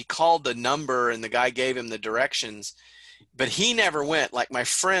called the number and the guy gave him the directions, but he never went. Like my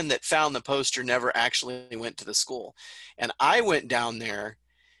friend that found the poster never actually went to the school. And I went down there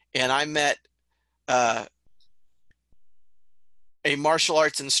and I met a martial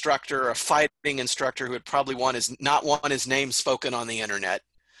arts instructor, a fighting instructor who would probably not want his name spoken on the internet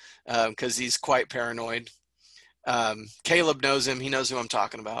because he's quite paranoid. Caleb knows him. He knows who I'm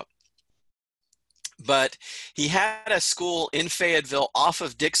talking about. But he had a school in Fayetteville off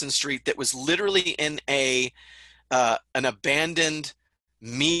of Dixon Street that was literally in an abandoned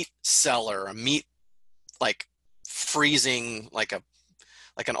meat cellar, a meat like freezing, like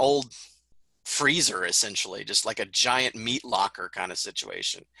an old freezer, essentially, just like a giant meat locker kind of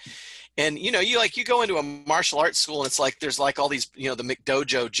situation. And you know, you go into a martial arts school and it's like there's like all these, you know, the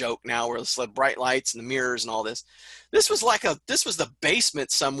McDojo joke now where it's like bright lights and the mirrors and all this. This was the basement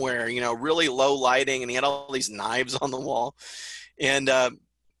somewhere, you know, really low lighting, and he had all these knives on the wall. And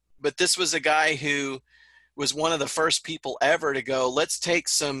but this was a guy who was one of the first people ever to go, let's take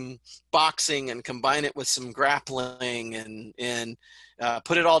some boxing and combine it with some grappling and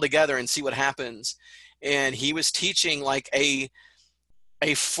put it all together and see what happens. And he was teaching like a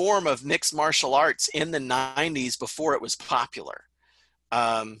form of mixed martial arts in the 90s before it was popular.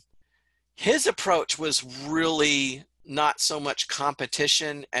 His approach was really not so much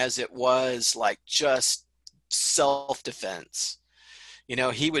competition as it was like just self-defense.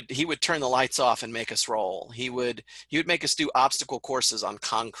 he would turn the lights off and make us roll. He would make us do obstacle courses on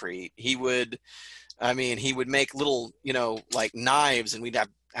concrete. He would make little, like knives, and we'd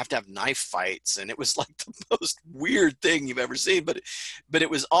have to have knife fights. And it was like the most weird thing you've ever seen. But it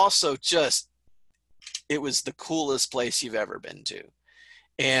was also it was the coolest place you've ever been to.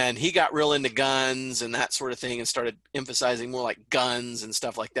 And he got real into guns and that sort of thing and started emphasizing more like guns and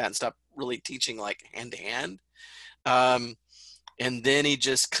stuff like that, and stopped really teaching like hand to hand. And then he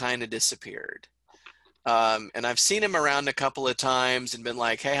just kind of disappeared. And I've seen him around a couple of times and been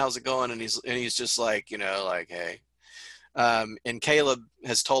like, "Hey, how's it going?" And he's just like, "Hey." And Caleb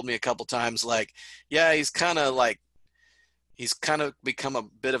has told me a couple times, like, yeah, he's kind of become a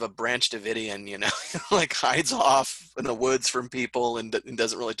bit of a Branch Davidian, like hides off in the woods from people and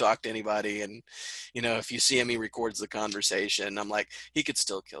doesn't really talk to anybody. And, if you see him, he records the conversation. I'm like, he could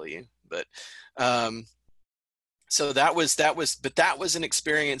still kill you. But, so that was an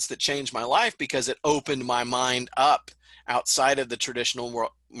experience that changed my life because it opened my mind up outside of the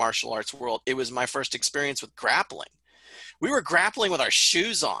traditional martial arts world. It was my first experience with grappling. We were grappling with our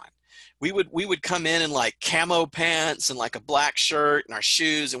shoes on. We would come in like camo pants and like a black shirt and our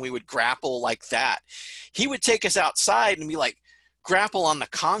shoes, and we would grapple like that. He would take us outside and be like, grapple on the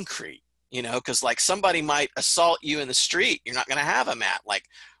concrete, because like somebody might assault you in the street. You're not going to have a mat. Like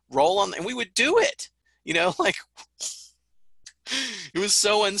roll on, and we would do it. Like it was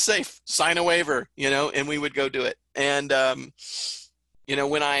so unsafe. Sign a waiver, and we would go do it. And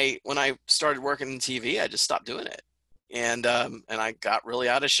when I started working in TV, I just stopped doing it. And I got really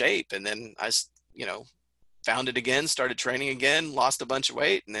out of shape, and then I found it again, started training again, lost a bunch of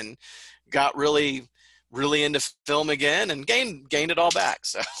weight, and then got really, really into film again and gained it all back.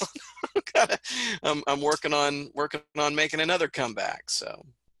 So I'm working on making another comeback. So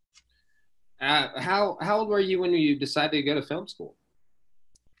how old were you when you decided to go to film school?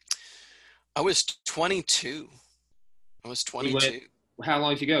 I was 22. How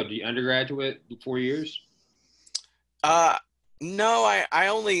long did you go? Did you undergraduate 4 years? No, I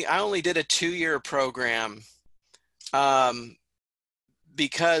only did a 2-year program,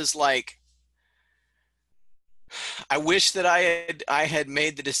 because like, I wish that I had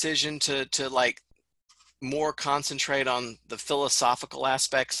made the decision to like more concentrate on the philosophical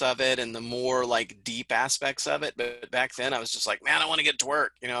aspects of it and the more like deep aspects of it. But back then I was just like, man, I want to get to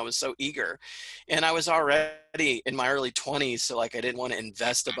work. I was so eager, and I was already in my early 20s. So like, I didn't want to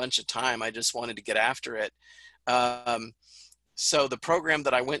invest a bunch of time. I just wanted to get after it. So the program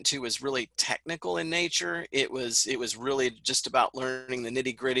that I went to was really technical in nature. It was really just about learning the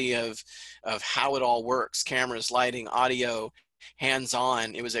nitty gritty of how it all works: cameras, lighting, audio,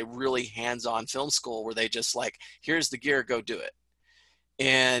 hands-on. It was a really hands-on film school where they just like, here's the gear, go do it.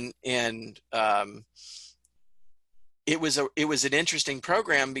 And it was an interesting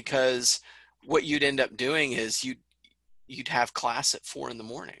program because what you'd end up doing is you'd have class at 4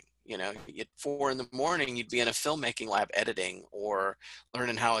 a.m. At 4 a.m, you'd be in a filmmaking lab editing or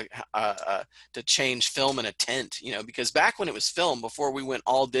learning how to change film in a tent, because back when it was film, before we went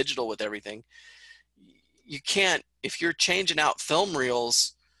all digital with everything, you can't, if you're changing out film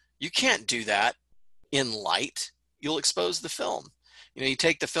reels, you can't do that in light. You'll expose the film. You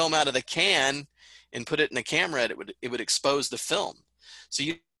take the film out of the can and put it in the camera, it would expose the film. So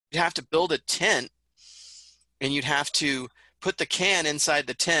you'd have to build a tent, and you'd have to put the can inside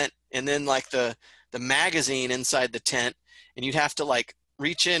the tent, and then like the magazine inside the tent, and you'd have to like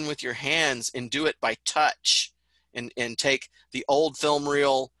reach in with your hands and do it by touch, and take the old film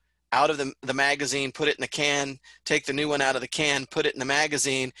reel out of the magazine, put it in the can, take the new one out of the can, put it in the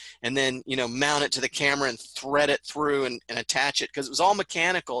magazine, and then, mount it to the camera and thread it through and attach it. Because it was all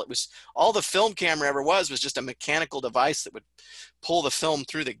mechanical. It was all the film camera ever was just a mechanical device that would pull the film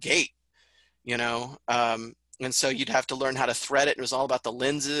through the gate, and so you'd have to learn how to thread it. It was all about the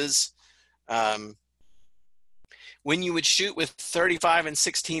lenses. When you would shoot with 35 and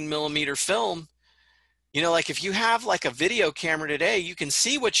 16 millimeter film, like if you have like a video camera today, you can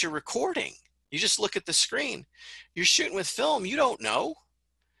see what you're recording. You just look at the screen. You're shooting with film, you don't know,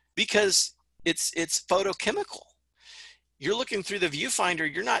 because it's photochemical. You're looking through the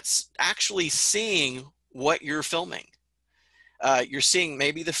viewfinder. You're not actually seeing what you're filming. You're seeing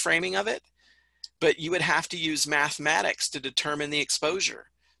maybe the framing of it, but you would have to use mathematics to determine the exposure,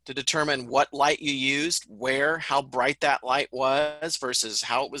 to determine what light you used, where, how bright that light was versus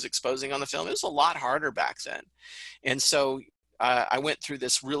how it was exposing on the film. It was a lot harder back then. And so I went through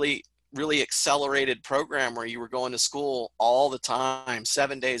this really, really accelerated program where you were going to school all the time,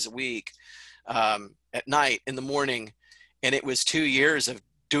 7 days a week, at night, in the morning. And it was 2 years of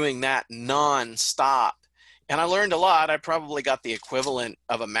doing that nonstop. and I learned a lot. I probably got the equivalent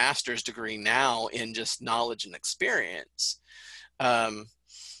of a master's degree now in just knowledge and experience. Um,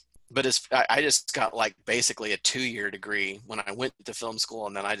 but I just got like basically a 2-year degree when I went to film school,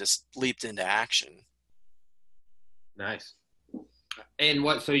 and then I just leaped into action. Nice. And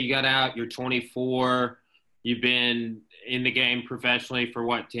so you got out, you're 24, you've been in the game professionally for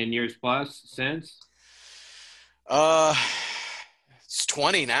what, 10 years plus since? It's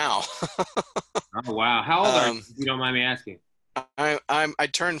 20 now. Oh, wow. How old are you, if you don't mind me asking? I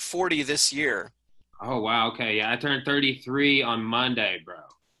turned 40 this year. Oh, wow. Okay. Yeah. I turned 33 on Monday, bro.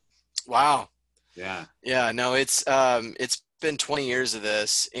 Wow. Yeah. Yeah. No, it's been 20 years of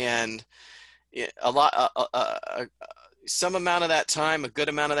this, and a lot, some amount of that time, a good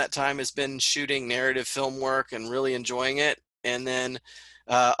amount of that time has been shooting narrative film work and really enjoying it. And then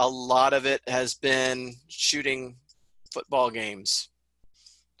a lot of it has been shooting football games.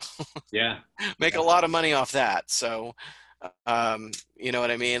 Yeah. Make a lot of money off that. So, you know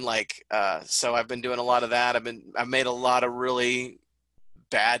what I mean? Like, so I've been doing a lot of that. I've made a lot of really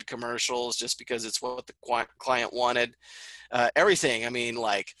bad commercials just because it's what the client wanted. Everything. I mean,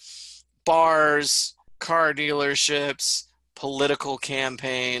 like bars, car dealerships, political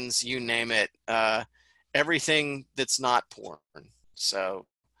campaigns, you name it. Everything that's not porn. So,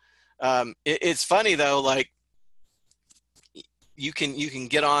 it's funny though, like, you can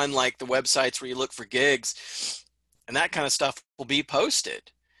get on like the websites where you look for gigs, and that kind of stuff will be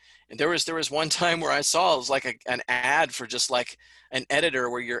posted. And there was one time where I saw, it was like an ad for just like an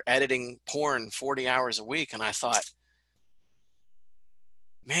editor where you're editing porn 40 hours a week. And I thought,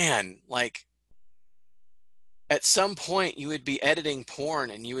 man, like at some point you would be editing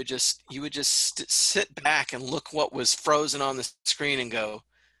porn and you would just sit back and look what was frozen on the screen and go,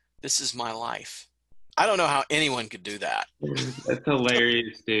 this is my life. I don't know how anyone could do that. That's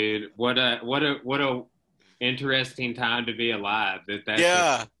hilarious, dude. What a interesting time to be alive.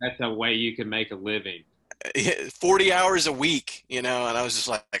 That's a way you can make a living. 40 hours a week, you know, and I was just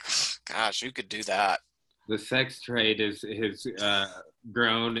like, gosh, who could do that? The sex trade has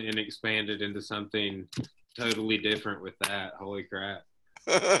grown and expanded into something totally different with that. Holy crap.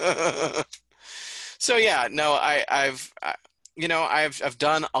 So yeah, no, I've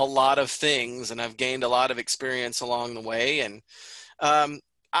done a lot of things, and I've gained a lot of experience along the way. And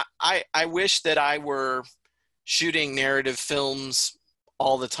I wish that I were shooting narrative films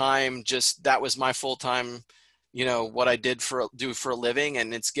all the time. Just that was my full time, you know, what I do for a living.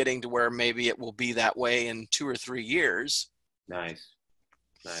 And it's getting to where maybe it will be that way in 2 or 3 years. Nice.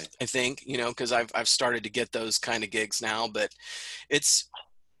 I think, you know, because I've started to get those kind of gigs now, but it's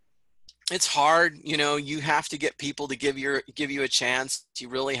hard. You know, you have to get people to give you a chance. You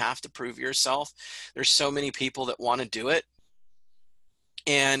really have to prove yourself. There's so many people that want to do it.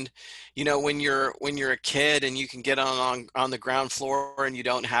 And, you know, when you're a kid and you can get on the ground floor and you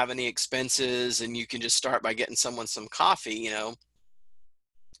don't have any expenses and you can just start by getting someone some coffee, you know,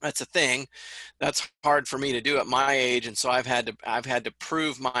 that's a thing. That's hard for me to do at my age. And so I've had to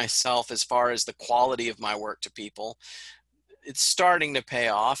prove myself as far as the quality of my work to people. It's starting to pay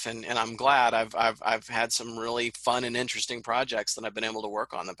off, and I'm glad. I've had some really fun and interesting projects that I've been able to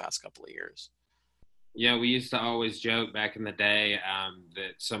work on the past couple of years. Yeah, we used to always joke back in the day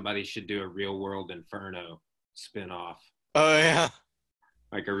that somebody should do a Real World Inferno spinoff. Oh yeah,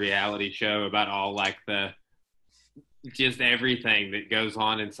 like a reality show about all like just everything that goes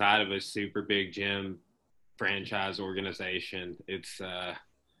on inside of a super big gym franchise organization. It's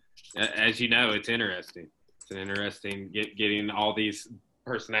as you know, it's interesting. It's interesting getting all these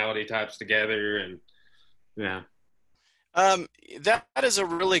personality types together, and yeah. That is a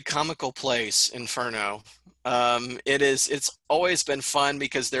really comical place, Inferno. It's always been fun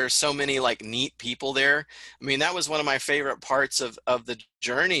because there are so many like neat people there. I mean, that was one of my favorite parts of the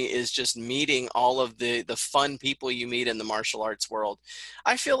journey, is just meeting all of the fun people you meet in the martial arts world.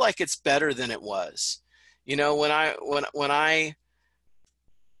 I feel like it's better than it was. You know, when I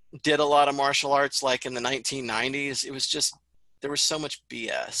did a lot of martial arts like in the 1990s, it was just, there was so much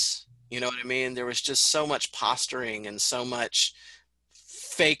BS. You know what I mean? There was just so much posturing and so much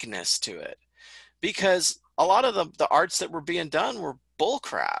fakeness to it, because a lot of the arts that were being done were bull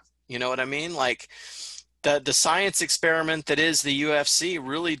crap. You know what I mean? Like the science experiment that is the UFC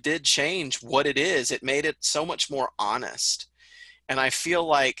really did change what it is. It made it so much more honest. And I feel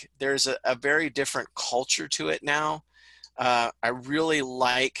like there's a very different culture to it now. I really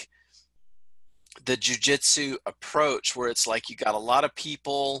like the jiu-jitsu approach, where it's like you got a lot of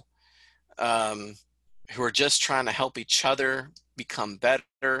people who are just trying to help each other become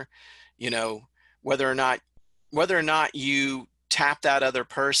better. You know, whether or not you tap that other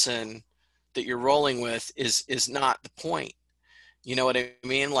person that you're rolling with is not the point. You know what I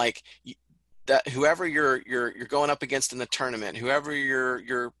mean? Like that whoever you're going up against in the tournament, whoever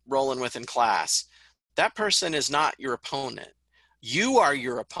you're rolling with in class, that person is not your opponent. You are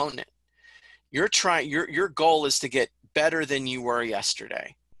your opponent. Your goal is to get better than you were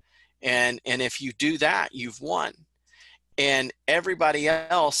yesterday. And if you do that, you've won. And everybody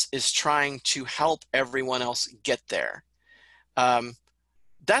else is trying to help everyone else get there.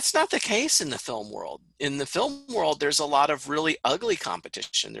 That's not the case in the film world. In the film world, there's a lot of really ugly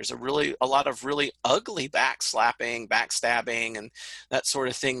competition. There's a lot of really ugly backslapping, backstabbing, and that sort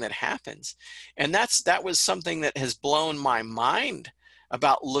of thing that happens. And that was something that has blown my mind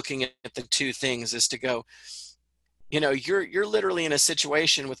about looking at the two things, is to go, you know, you're literally in a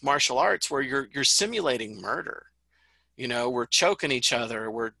situation with martial arts where you're simulating murder. You know, we're choking each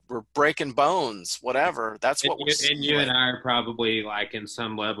other, we're breaking bones, whatever. That's what we're and you and I are probably like in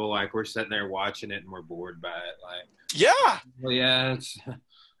some level, like we're sitting there watching it and we're bored by it. Like, yeah, well, yeah,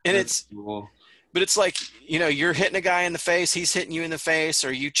 it's cool. But it's like, you know, you're hitting a guy in the face, he's hitting you in the face,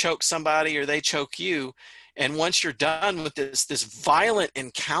 or you choke somebody or they choke you. And once you're done with this violent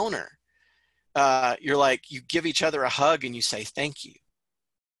encounter, you're like, you give each other a hug and you say, thank you.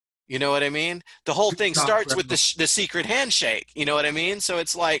 You know what I mean? The whole thing starts with the secret handshake. You know what I mean? So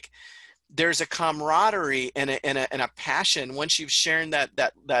it's like there's a camaraderie and a passion. Once you've shared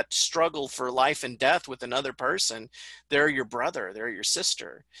that struggle for life and death with another person, they're your brother, they're your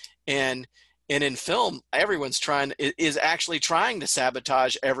sister. And in film, everyone's is actually trying to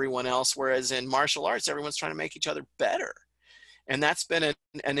sabotage everyone else, whereas in martial arts, everyone's trying to make each other better. And that's been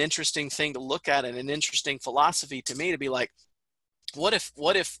an interesting thing to look at, and an interesting philosophy to me, to be like, what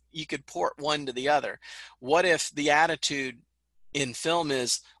if you could port one to the other? What if the attitude in film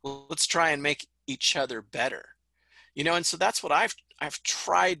is, let's try and make each other better? You know, and so that's what I've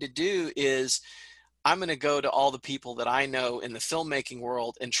tried to do, is I'm going to go to all the people that I know in the filmmaking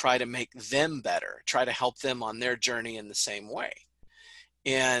world and try to make them better, try to help them on their journey in the same way.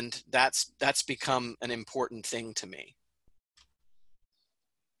 And that's become an important thing to me.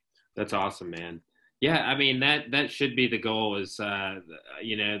 That's awesome, man. Yeah, I mean, that should be the goal, is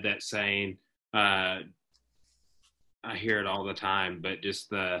you know, that saying, I hear it all the time, but just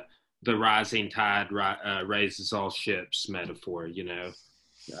the rising tide raises all ships metaphor, you know.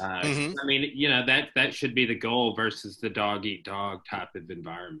 Mm-hmm. I mean, you know, that should be the goal versus the dog eat dog type of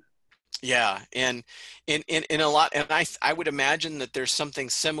environment. Yeah, and in a lot, and I would imagine that there's something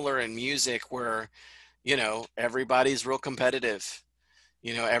similar in music where, you know, everybody's real competitive.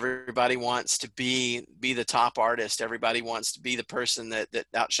 You know, everybody wants to be the top artist. Everybody wants to be the person that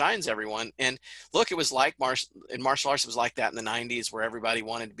outshines everyone. And look, it was like in martial arts, it was like that in the 90s, where everybody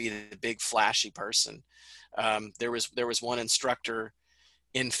wanted to be the big flashy person. There was one instructor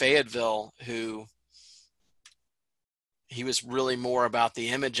in Fayetteville who, he was really more about the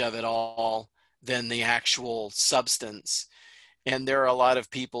image of it all than the actual substance. And there are a lot of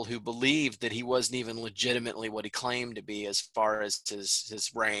people who believed that he wasn't even legitimately what he claimed to be, as far as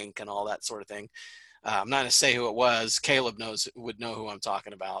his rank and all that sort of thing. I'm not going to say who it was. Caleb would know who I'm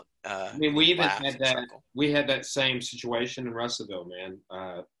talking about. I mean, we had that same situation in Russellville,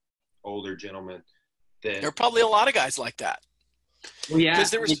 man. Older gentleman. There are probably a lot of guys like that. Well, yeah,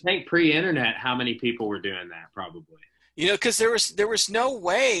 you think pre-internet, how many people were doing that? Probably. You know, because there's no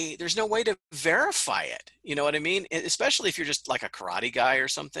way to verify it. You know what I mean? Especially if you're just like a karate guy or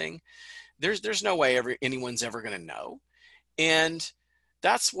something. There's no way anyone's ever going to know. And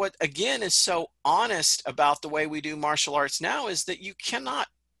that's what, again, is so honest about the way we do martial arts now, is that you cannot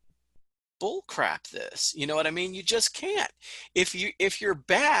bullcrap this. You know what I mean? You just can't. If you're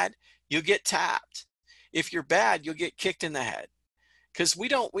bad, you'll get tapped. If you're bad, you'll get kicked in the head. Because we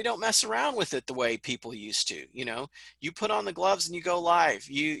don't mess around with it the way people used to. You know, you put on the gloves and you go live.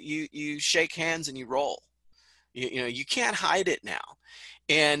 You shake hands and you roll. You know, you can't hide it now.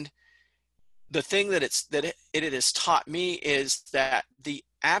 And the thing that it has taught me is that the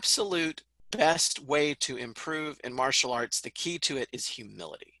absolute best way to improve in martial arts, the key to it, is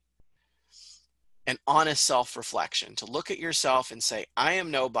humility and honest self-reflection. To look at yourself and say, I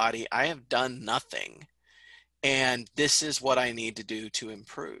am nobody. I have done nothing. And this is what I need to do to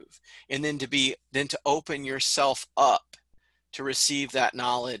improve. And then to open yourself up to receive that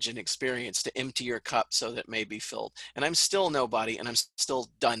knowledge and experience, to empty your cup so that it may be filled. And I'm still nobody, and I'm still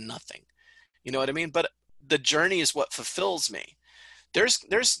done nothing. You know what I mean? But the journey is what fulfills me. There's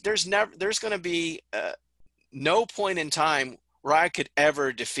going to be no point in time where I could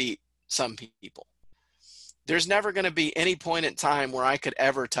ever defeat some people. There's never going to be any point in time where I could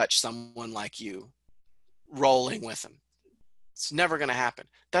ever touch someone like you, rolling with them. It's never going to happen.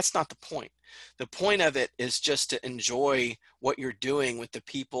 That's not the point. The point of it is just to enjoy what you're doing with the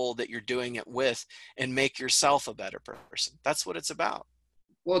people that you're doing it with and make yourself a better person. That's what it's about.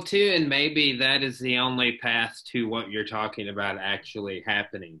 Well, too, and maybe that is the only path to what you're talking about actually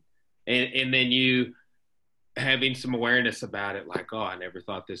happening. And then you having some awareness about it, like, oh, I never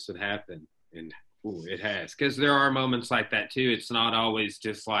thought this would happen. And ooh, it has. Because there are moments like that, too. It's not always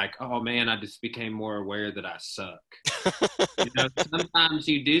just like, oh, man, I just became more aware that I suck. Sometimes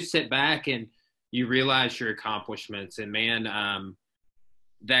you do sit back and you realize your accomplishments. And, man,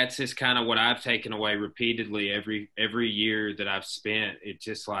 that's just kind of what I've taken away repeatedly every year that I've spent. It's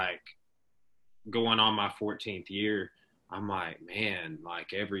just like going on my 14th year. I'm like, man,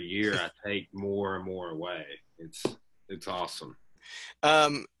 like every year I take more and more away. It's awesome.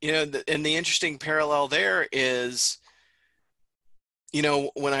 And the interesting parallel there is,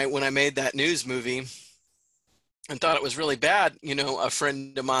 when I made that news movie and thought it was really bad, a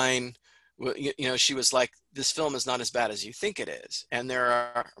friend of mine, she was like, this film is not as bad as you think it is. And there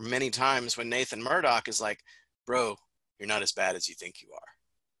are many times when Nathan Murdoch is like, bro, you're not as bad as you think you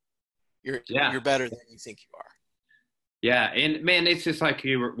are. You're better than you think you are. Yeah. And man, it's just like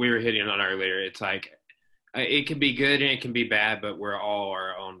we were hitting on earlier. It's like, it can be good and it can be bad, but we're all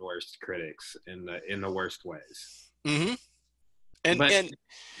our own worst critics in the worst ways. Mm-hmm. And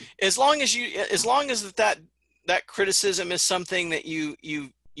as long as that criticism is something that you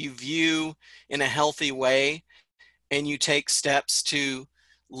view in a healthy way and you take steps to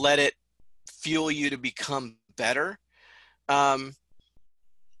let it fuel you to become better.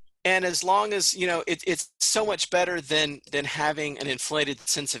 And as long as, it's so much better than having an inflated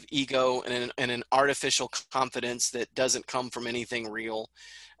sense of ego and an artificial confidence that doesn't come from anything real.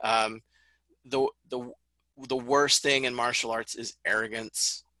 The worst thing in martial arts is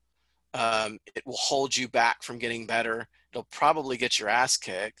arrogance. It will hold you back from getting better. It'll probably get your ass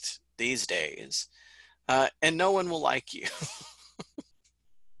kicked these days. And no one will like you.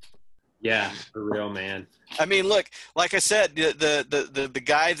 Yeah, for real, man. I mean, look, like I said, the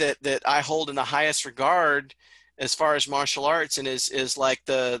guy that I hold in the highest regard as far as martial arts and is like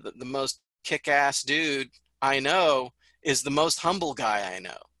the most kick-ass dude I know is the most humble guy I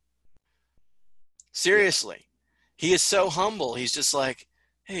know. Seriously. He is so humble. He's just like,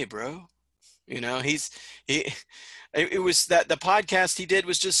 hey, bro. It was that the podcast he did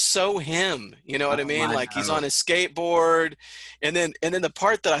was just so him, you know what I mean? Like he's on his skateboard. And then the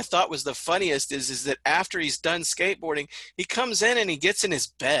part that I thought was the funniest is that after he's done skateboarding, he comes in and he gets in his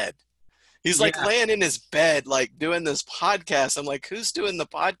bed. He's like laying in his bed, like doing this podcast. I'm like, who's doing the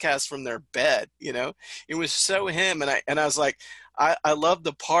podcast from their bed? It was so him. And I was like, I love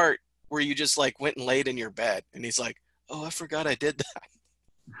the part where you just like went and laid in your bed. And he's like, oh, I forgot I did that.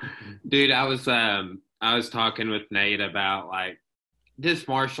 Dude, I was talking with Nate about like this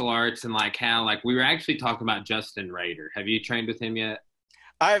martial arts and like how like we were actually talking about Justin Rader. Have you trained with him yet?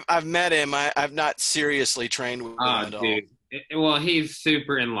 I've met him. I've not seriously trained with him at all. Well, he's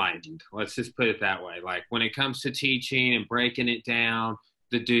super enlightened. Let's just put it that way. Like when it comes to teaching and breaking it down,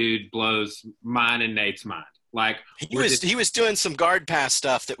 the dude blows mine and Nate's mind. Like he was doing some guard pass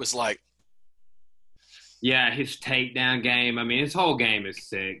stuff that was like, yeah, his takedown game. I mean, his whole game is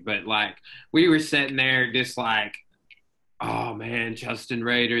sick. But, like, we were sitting there just like, oh, man, Justin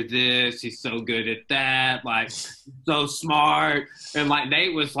Rader this. He's so good at that. Like, so smart. And, like,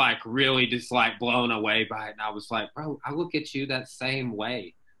 Nate was, like, really just, like, blown away by it. And I was like, bro, I look at you that same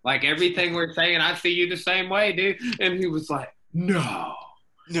way. Like, everything we're saying, I see you the same way, dude. And he was like, no.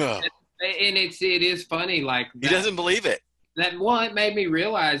 And it is funny. Like, he doesn't believe it. It made me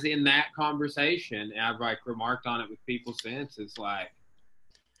realize in that conversation, and I've like remarked on it with people since, it's like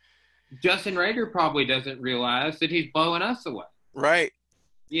Justin Rader probably doesn't realize that he's blowing us away. Right.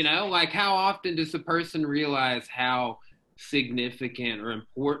 Like how often does a person realize how significant or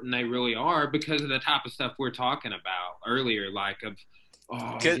important they really are because of the type of stuff we're talking about earlier, like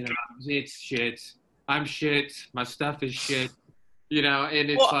it's shit. I'm shit. My stuff is shit. And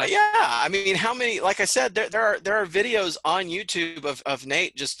it's I mean, how many, like I said, there are videos on YouTube of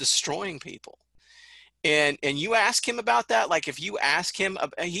Nate just destroying people. And you ask him about that. Like if you ask him,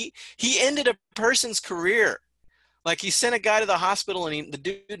 he ended a person's career. Like he sent a guy to the hospital and the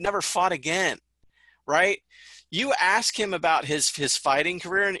dude never fought again. Right. You ask him about his fighting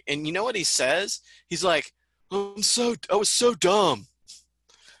career and you know what he says? He's like, I was so dumb.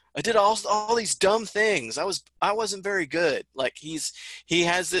 I did all these dumb things. I wasn't very good. Like he's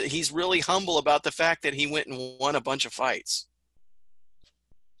really humble about the fact that he went and won a bunch of fights.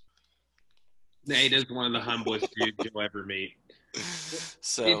 Nate is one of the humblest dudes you'll ever meet.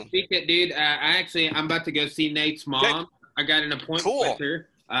 So, dude, I'm about to go see Nate's mom. I got an appointment with her,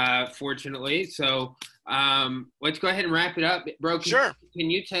 fortunately. So let's go ahead and wrap it up, bro. Can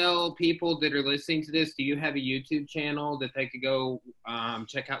you tell people that are listening to this, do you have a YouTube channel that they could go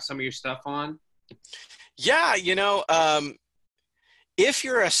check out some of your stuff on? Yeah, if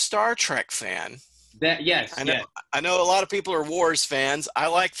you're a Star Trek fan, I know a lot of people are Wars fans. I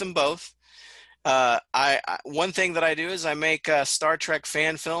like them both. One thing that I do is I make Star Trek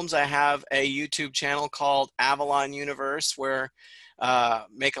fan films. I have a YouTube channel called Avalon Universe where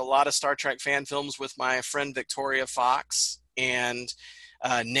make a lot of Star Trek fan films with my friend Victoria Fox, and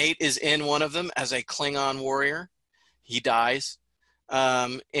Nate is in one of them as a Klingon warrior. He dies.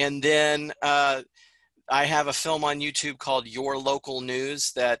 And then I have a film on YouTube called Your Local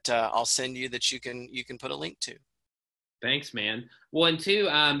News that I'll send you that you can put a link to. Thanks, man. Well, and two,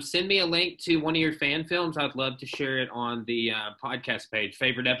 send me a link to one of your fan films. I'd love to share it on the podcast page.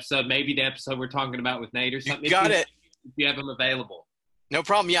 Favorite episode, maybe the episode we're talking about with Nate or something. You got it. If you have them available. No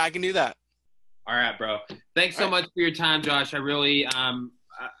problem. Yeah, I can do that. All right, bro. Thanks so much for your time, Josh. I really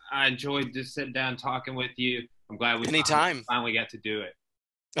I enjoyed just sitting down talking with you. I'm glad we finally got to do it.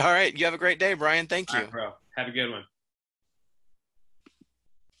 All right. You have a great day, Brian. Thank you. All right, bro. Have a good one.